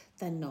corrupt.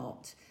 They're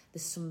not.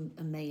 There's some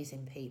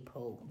amazing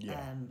people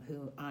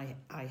who I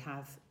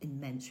have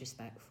immense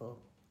respect for.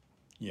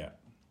 Yeah,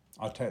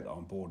 I take that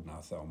on board now,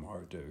 Thelma.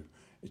 I do.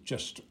 It's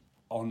just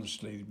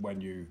honestly when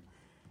you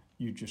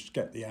just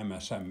get the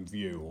MSM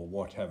view or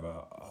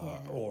whatever,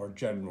 or a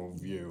general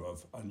view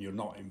of, and you're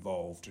not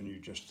involved, and you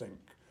just think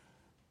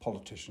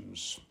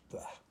politicians.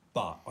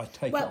 But I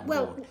take it on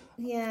board.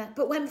 Yeah,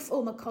 but when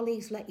former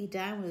colleagues let you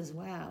down as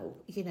well,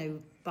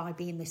 by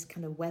being this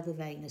kind of weather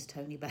vane, as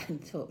Tony Benn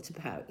talked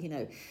about,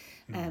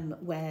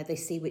 where they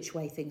see which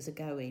way things are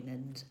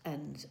going,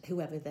 and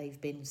whoever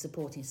they've been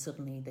supporting,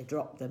 suddenly they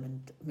drop them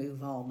and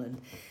move on,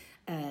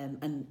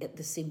 and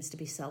there seems to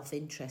be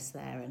self-interest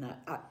there, and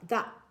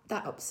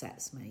that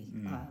upsets me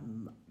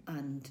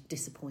and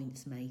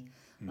disappoints me,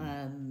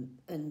 and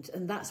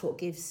that's what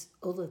gives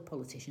other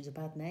politicians a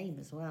bad name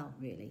as well,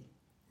 really.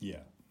 Yeah.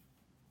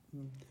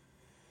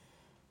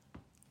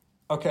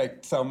 Okay,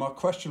 Thelma,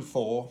 question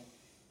 4.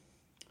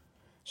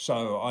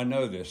 So I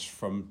know this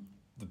from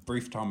the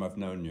brief time I've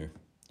known you.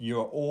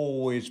 You're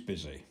always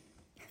busy.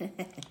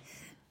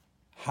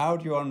 How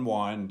do you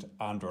unwind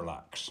and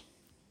relax?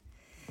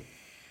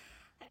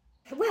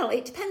 Well,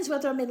 it depends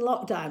whether I'm in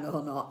lockdown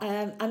or not.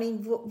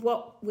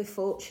 What we're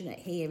fortunate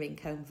here in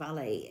Combe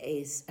Valley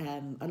is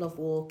I love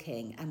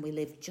walking, and we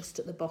live just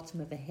at the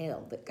bottom of a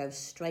hill that goes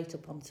straight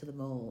up onto the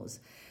moors.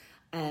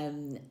 I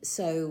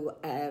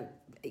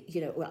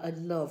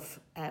love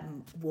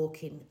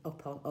walking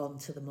up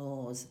onto the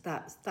moors.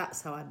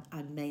 That's how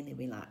I'm mainly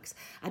relaxed.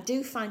 I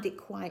do find it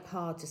quite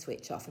hard to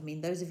switch off. I mean,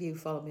 those of you who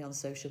follow me on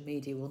social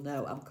media will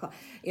know I'm quite,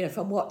 if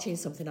I'm watching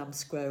something, I'm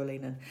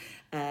scrolling,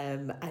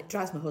 and it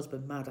drives my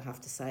husband mad, I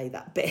have to say,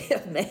 that bit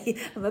of me.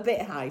 I'm a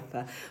bit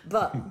hyper,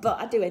 but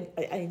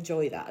I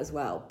enjoy that as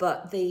well.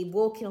 But the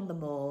walking on the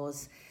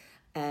moors,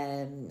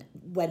 when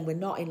we're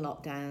not in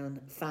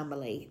lockdown,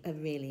 family are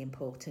really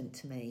important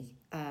to me,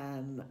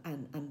 and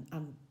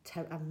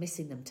I'm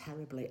missing them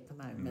terribly at the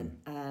moment.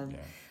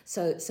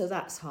 So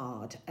that's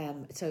hard.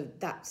 So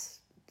that's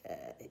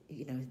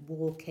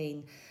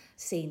walking,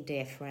 seeing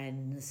dear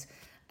friends,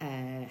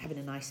 having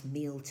a nice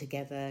meal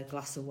together,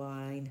 glass of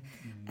wine,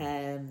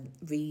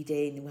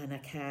 reading when I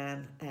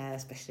can,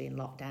 especially in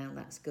lockdown.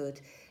 That's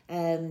good.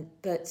 I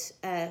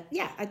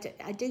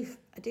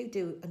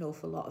do an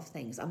awful lot of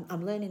things.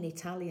 I'm learning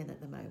Italian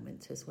at the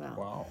moment as well.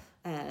 Wow.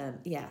 I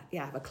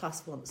have a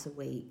class once a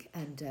week,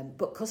 and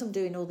but because I'm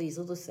doing all these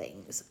other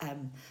things,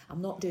 I'm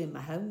not doing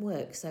my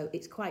homework. So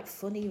it's quite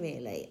funny,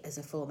 really, as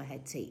a former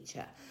head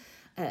teacher.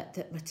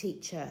 That my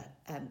teacher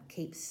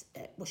keeps...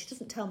 she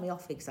doesn't tell me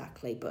off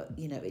exactly, but,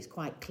 it's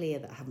quite clear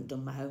that I haven't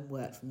done my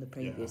homework from the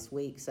previous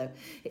week. So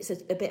it's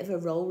a bit of a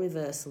role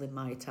reversal in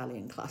my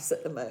Italian class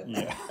at the moment.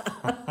 Yeah.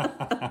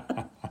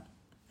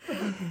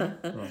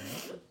 Right.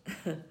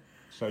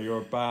 So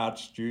you're a bad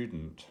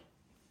student.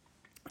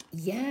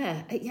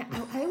 Yeah,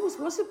 I always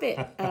was a bit.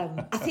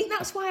 I think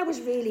that's why I was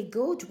really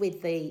good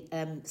with the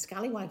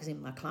scallywags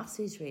in my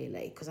classes,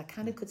 really, because I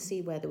kind of could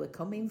see where they were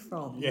coming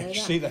from. You know,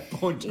 see their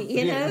point of view.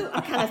 You know, I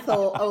kind of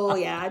thought, oh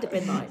yeah, I'd have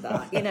been like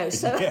that. You know,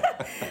 so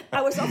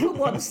I was often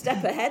one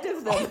step ahead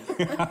of them.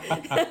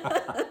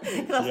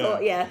 And I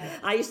thought,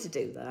 I used to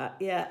do that.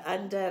 Yeah,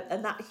 and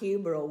that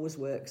humour always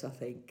works, I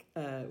think.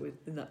 And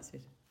that's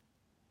it.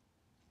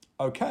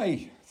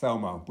 Okay,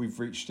 Thelma, we've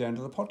reached the end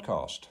of the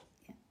podcast.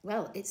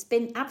 Well, it's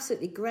been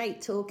absolutely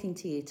great talking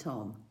to you,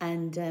 Tom,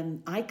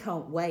 and I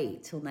can't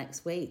wait till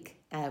next week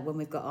when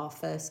we've got our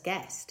first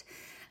guest.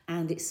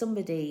 And it's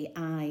somebody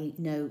I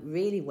know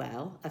really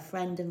well, a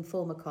friend and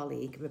former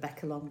colleague,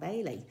 Rebecca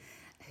Long-Bailey,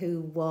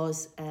 who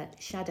was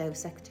Shadow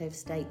Secretary of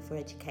State for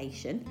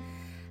Education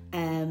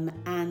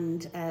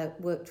and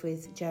worked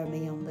with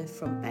Jeremy on the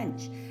front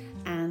bench.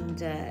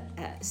 And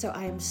so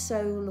I am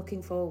so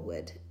looking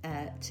forward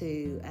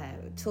to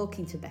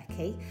talking to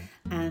Becky,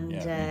 and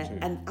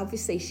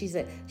obviously she's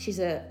a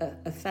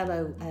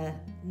fellow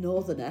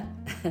Northerner,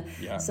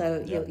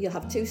 so you'll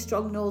have two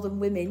strong Northern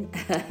women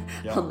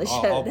on the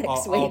show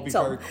next week. I'll be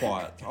very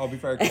quiet. I'll be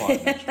very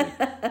quiet next week.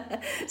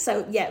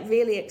 So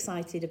really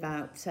excited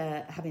about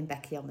having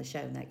Becky on the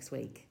show next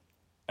week.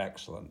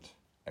 Excellent.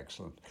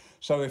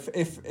 So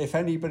if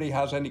anybody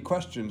has any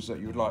questions that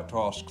you would like to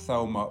ask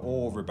Thelma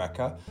or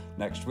Rebecca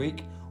next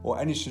week, or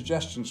any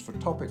suggestions for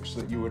topics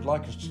that you would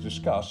like us to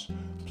discuss,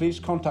 please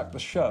contact the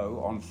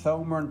show on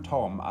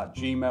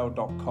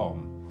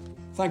thelmaandtom@gmail.com.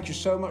 Thank you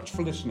so much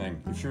for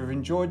listening. If you've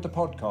enjoyed the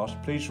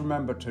podcast, please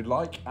remember to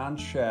like and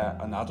share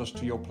and add us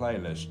to your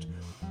playlist.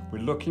 We're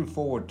looking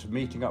forward to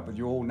meeting up with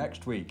you all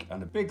next week.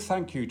 And a big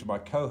thank you to my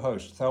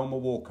co-host, Thelma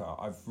Walker.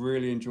 I've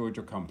really enjoyed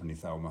your company,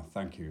 Thelma.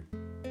 Thank you.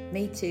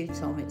 Me too,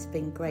 Tom. It's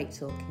been great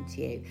talking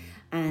to you.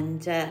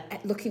 And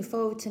looking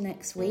forward to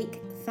next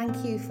week.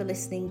 Thank you for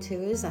listening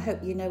to us. I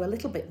hope you know a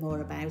little bit more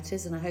about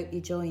us, and I hope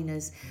you join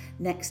us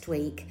next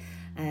week.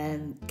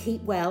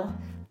 Keep well,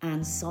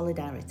 and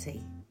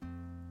solidarity.